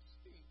himself to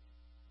speak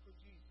for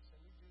Jesus, and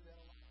we do that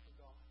a lot for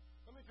God.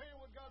 Let me tell you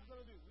what God's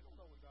going to do. We don't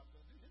know what God's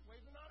going to do. His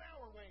ways are not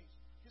our ways.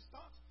 His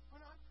thoughts are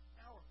not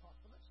our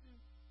thoughts. But let's do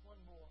one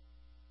more.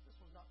 This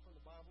one's not from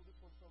the Bible. This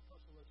one's from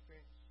personal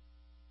experience.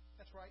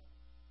 That's right.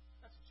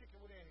 That's chicken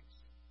with eggs.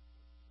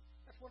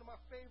 That's one of my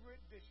favorite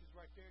dishes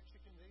right there,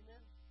 chicken.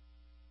 Amen?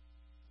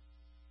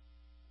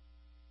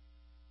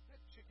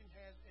 That chicken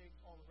has eggs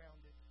all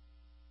around it.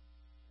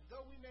 And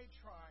though we may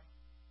try,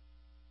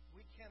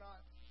 we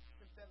cannot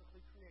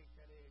synthetically create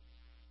that egg.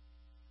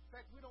 In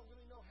fact, we don't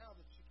really know how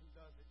the chicken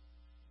does it.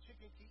 The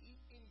chicken can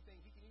eat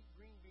anything. He can eat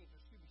green beans.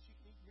 She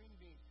can eat green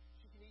beans.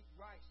 She can eat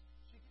rice.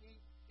 She can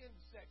eat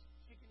insects.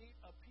 She can eat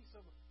a piece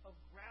of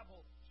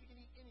gravel. She can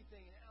eat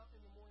anything. And out in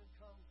the morning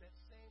comes that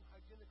same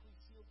hygienically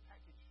sealed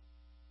package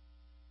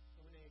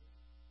of an egg.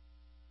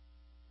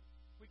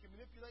 We can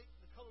manipulate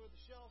the color of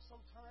the shell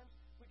sometimes.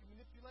 We can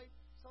manipulate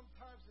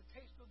sometimes the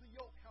taste of the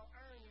yolk, how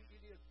irony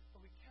it is.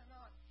 But we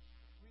cannot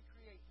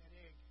recreate that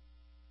egg.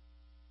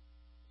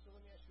 So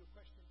let me ask you a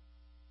question.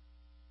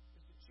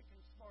 Is the chicken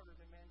smarter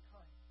than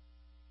mankind?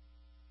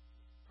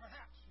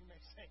 Perhaps, you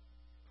may say.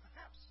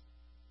 Perhaps.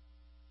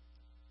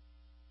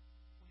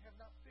 We have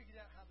not figured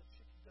out how the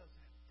chicken does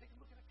that. Take a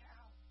look at a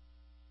cow.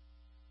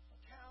 A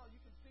cow,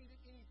 you can feed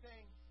it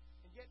anything,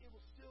 and yet it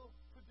will still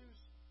produce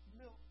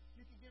milk.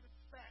 You can give it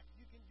fat.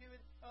 You can give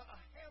it a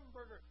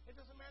hamburger. It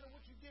doesn't matter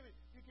what you give it.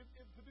 You can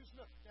produce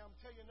milk. Now, I'm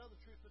telling you another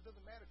truth. It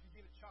doesn't matter if you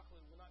give it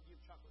chocolate. It will not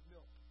give chocolate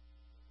milk.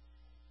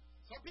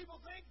 Some people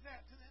think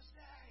that to this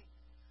day.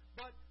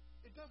 But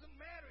it doesn't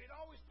matter. It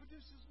always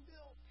produces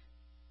milk.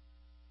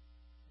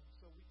 And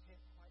so we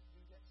can't quite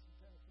do that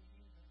synthetically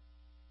either.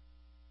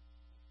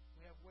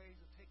 We have ways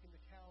of taking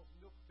the cow's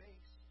milk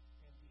base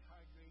and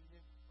dehydrating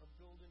it or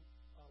building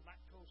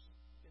lactose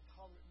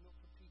intolerant milk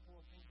for people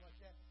and things like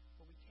that.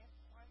 But we can't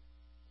quite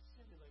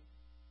simulate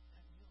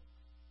that milk.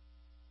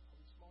 Are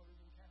we smarter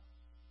than cows?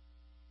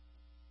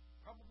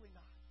 Probably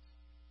not.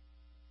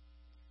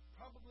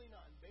 Probably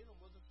not. And Balaam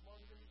wasn't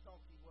smarter than his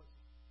donkey, was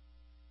he?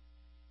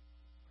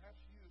 Perhaps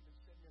you have been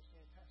sitting there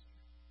saying,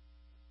 Pastor,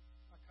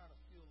 I kind of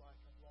feel like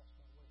I've lost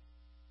my way.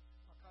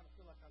 I kind of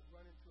feel like I've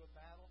run into a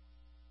battle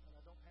and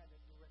I don't have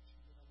that direction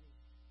that I need.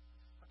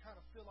 I kind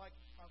of feel like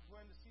I've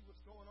run to see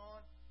what's going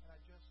on and I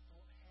just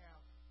don't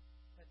have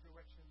that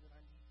direction that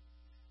I need.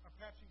 Or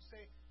perhaps you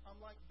say,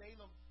 I'm like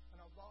Balaam and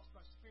I've lost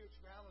my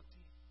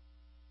spirituality.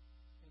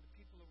 And the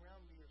people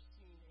around me are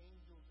seeing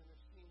angels and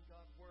they're seeing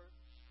God work.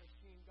 They're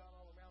seeing God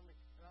all around me.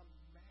 And I'm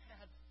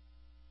mad.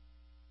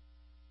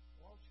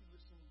 Why don't you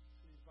listen to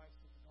the advice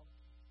of the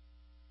donkey?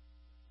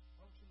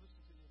 Why don't you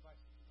listen to the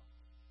advice of the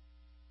donkey?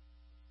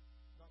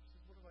 The donkey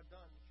says, what have I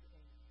done that you're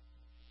angry with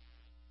me?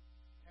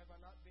 Have I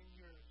not been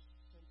yours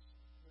since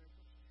the very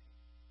first day?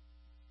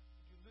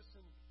 Did you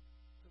listen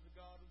to the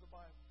God of the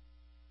Bible?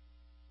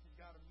 He's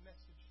got a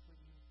message for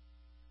you.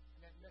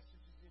 And that message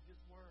is in His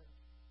Word.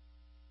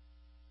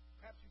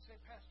 Perhaps you say,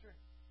 Pastor,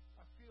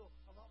 I feel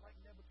a lot like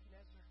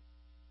Nebuchadnezzar.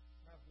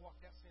 And I've walked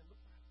out saying, look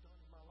what I've done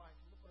in my life.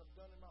 And look what I've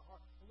done in my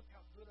heart. And look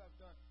how good I've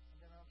done. And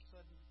then all of a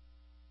sudden,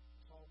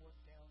 it's all worked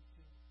down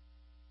to.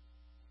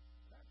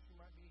 Perhaps you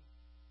might be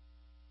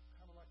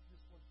kind of like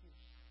this one here.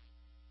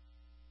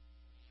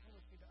 Turn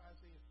with me to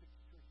Isaiah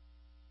 53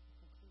 and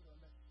conclude our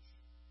message.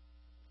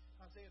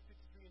 Isaiah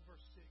 53 and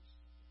verse 6.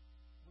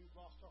 We've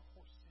lost our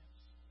horse sense.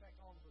 In fact,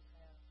 all of us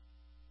have.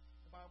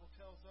 The Bible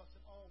tells us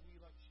that all we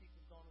like sheep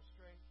have gone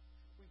astray.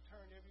 We've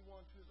turned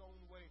everyone to his own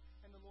way,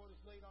 and the Lord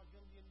has laid on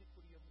him the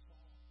iniquity of us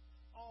all.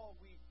 All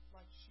we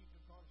like sheep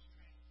have gone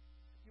astray.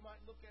 You might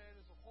look at it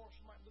as a horse,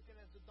 you might look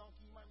at it as a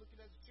donkey, you might look at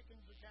it as a chicken,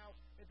 as a cow.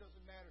 It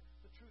doesn't matter.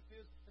 The truth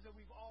is that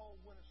we've all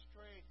went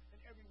astray, and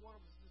every one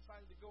of us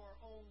decided to go our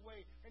own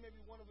way, and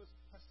every one of us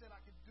has said,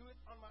 I can do it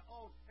on my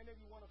own, and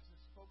every one of us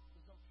has spoke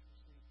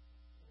presumptuously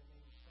in the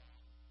name of God.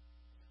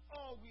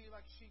 All we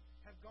like sheep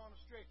have gone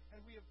astray, and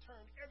we have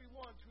turned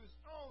everyone to his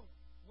own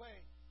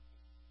way.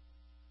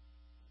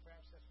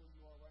 Perhaps that's where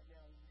you are right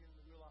now. You're beginning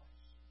to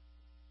realize,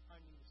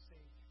 I need a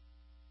Savior.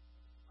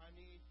 I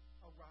need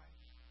a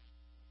rider.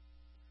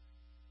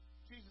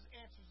 Jesus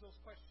answers those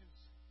questions.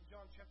 In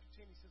John chapter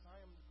 10, he says,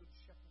 I am the good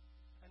shepherd.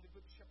 And the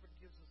good shepherd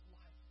gives his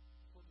life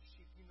for the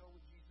sheep. You know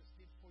what Jesus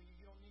did for you.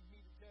 You don't need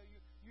me to tell you.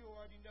 You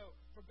already know.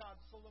 For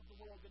God so loved the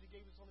world that he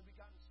gave his only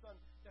begotten Son,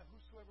 that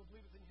whosoever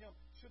believeth in him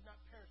should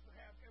not perish but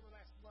have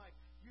everlasting life.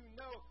 You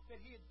know that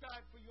he had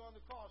died for you on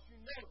the cross.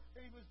 You know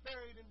that he was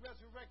buried and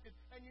resurrected.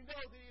 And you know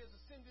that he has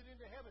ascended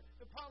into heaven.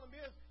 The problem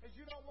is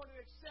you don't want to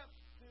accept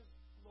his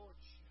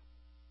lordship.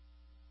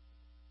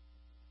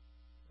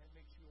 That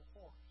makes you a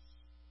horse,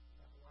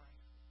 not a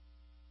rider.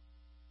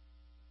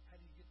 How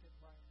do you get that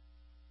rider?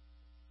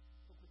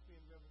 Look with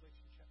me in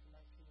Revelation chapter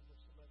 19 and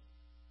verse 11.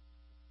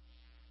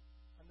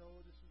 I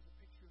know this is a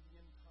picture of the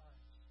end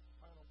times, the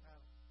final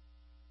battle.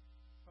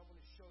 So I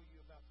want to show you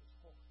about this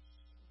horse.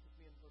 Look with me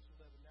me in verse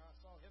 11. Now I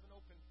saw heaven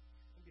open,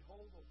 and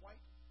behold, a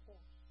white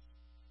horse.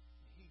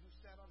 And he who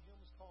sat on him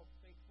was called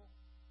Faithful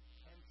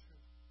and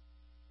True.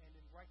 And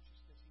in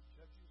righteousness he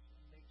judges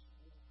and makes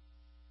war.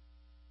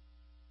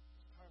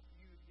 It's time for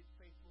you to get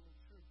faithful and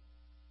true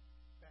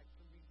back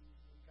to leading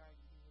you and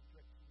guiding you and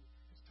directing you.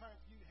 It's time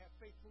for you to have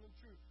faithful and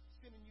true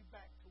sending you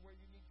back to where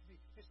you need to be.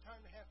 It's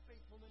time to have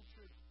faithful and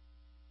true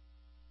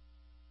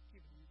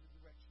giving you the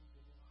directions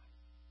in your life.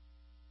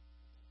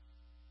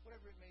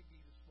 Whatever it may be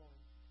this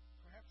morning,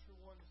 perhaps you're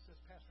one that says,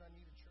 Pastor, I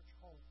need a church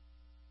home.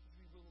 Would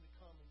you be willing to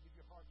come and give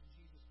your heart to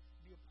Jesus,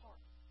 be a part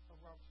of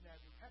Robertson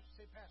Avenue? Perhaps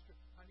you say, Pastor,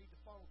 I need to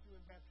follow through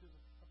in baptism.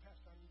 Or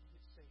Pastor, I need to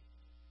get saved.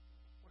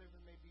 Whatever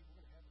it may be,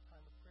 we're going to have a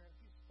time of prayer. If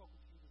He's spoken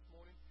to you this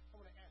morning, I'm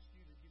going to ask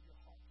you to give your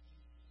heart to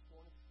Jesus this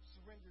morning.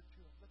 Surrender to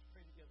Him. Let's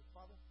pray together.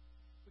 Father,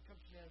 we come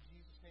to you now in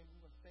Jesus' name. We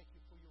want to thank you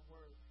for your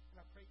word.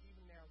 And I pray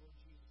even now, Lord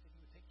Jesus, that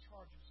you would take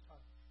charge of this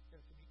time. That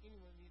if there be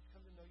anyone who needs to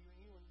come to know you,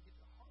 anyone who get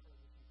their heart right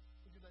with you,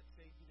 would you let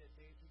save you that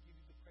day as we give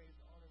you the praise,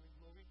 the honor, and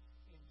glory.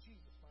 In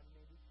Jesus' mighty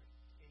name we pray.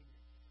 Amen.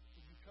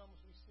 Would you come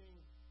as we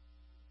sing,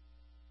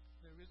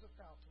 There is a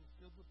Fountain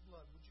Filled with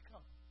Blood? Would you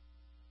come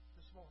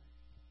this morning?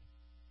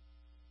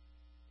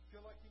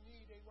 Feel like you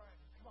need a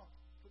rider? Come on,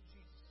 put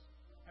Jesus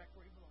back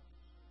where he belongs.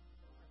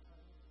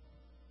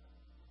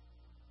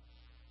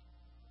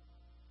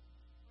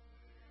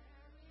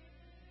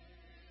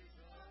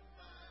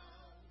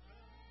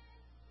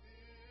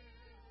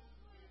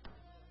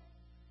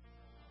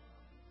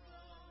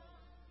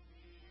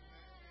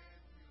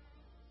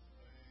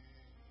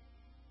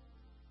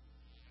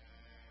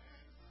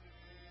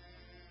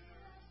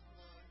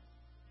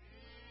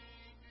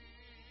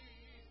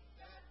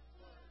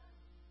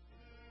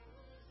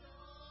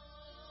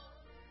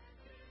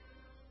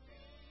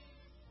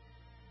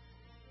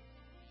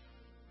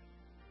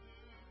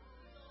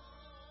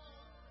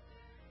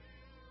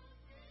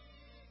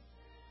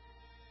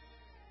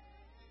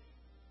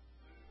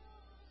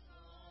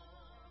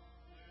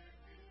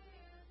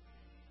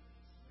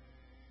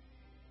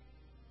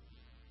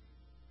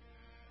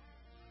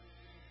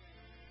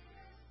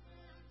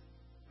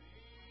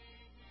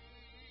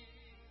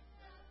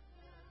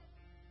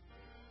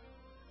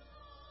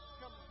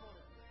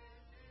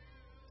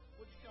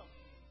 Would you come?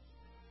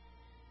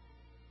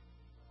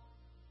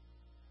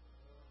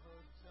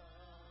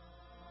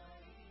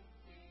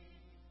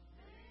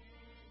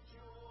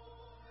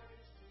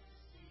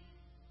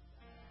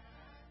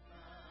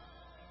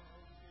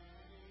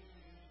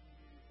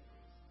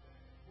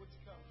 Would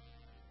you come?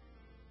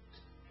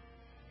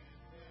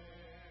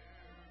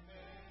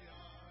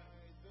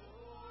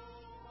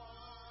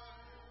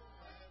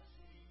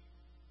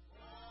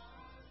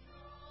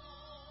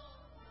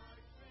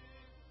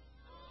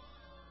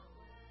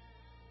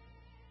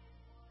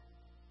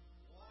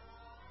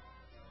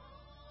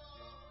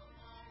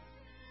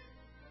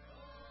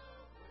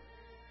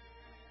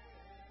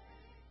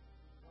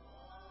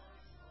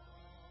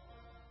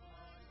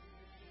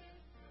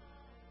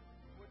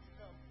 Would you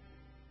come?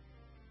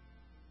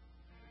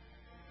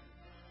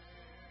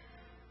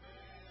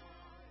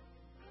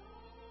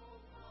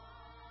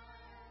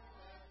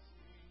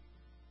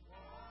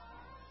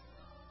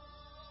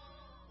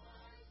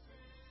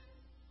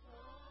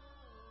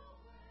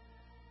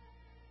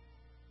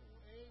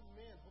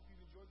 Amen. Hope you've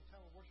enjoyed the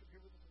time of worship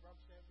here with us at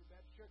Robertson Avenue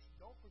Baptist Church.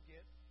 Don't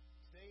forget,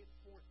 today at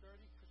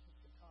 4:30, Christmas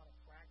cantata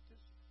practice.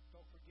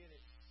 Don't forget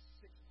at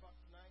 6 o'clock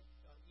tonight,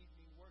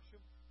 evening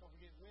worship. Don't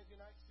forget Wednesday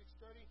night,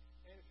 6:30.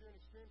 And if you're an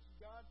experience of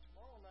God,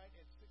 tomorrow night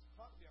at 6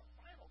 o'clock will be our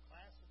final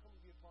class. So come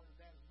and be a part of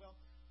that as well.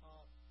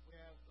 We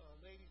have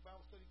ladies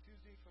Bible study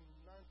Tuesday from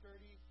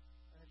 9:30,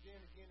 and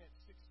then again at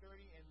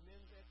 6:30, and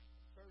men's at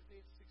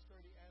Thursday at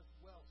 6:30 as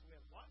well. So we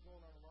have a lot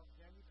going on in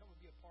Robertson Avenue. Come and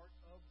be a part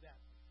of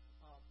that.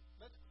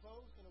 Let's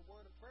close in a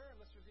word of prayer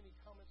unless there's any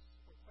comments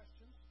or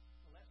questions.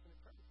 The last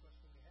minute prayer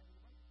request.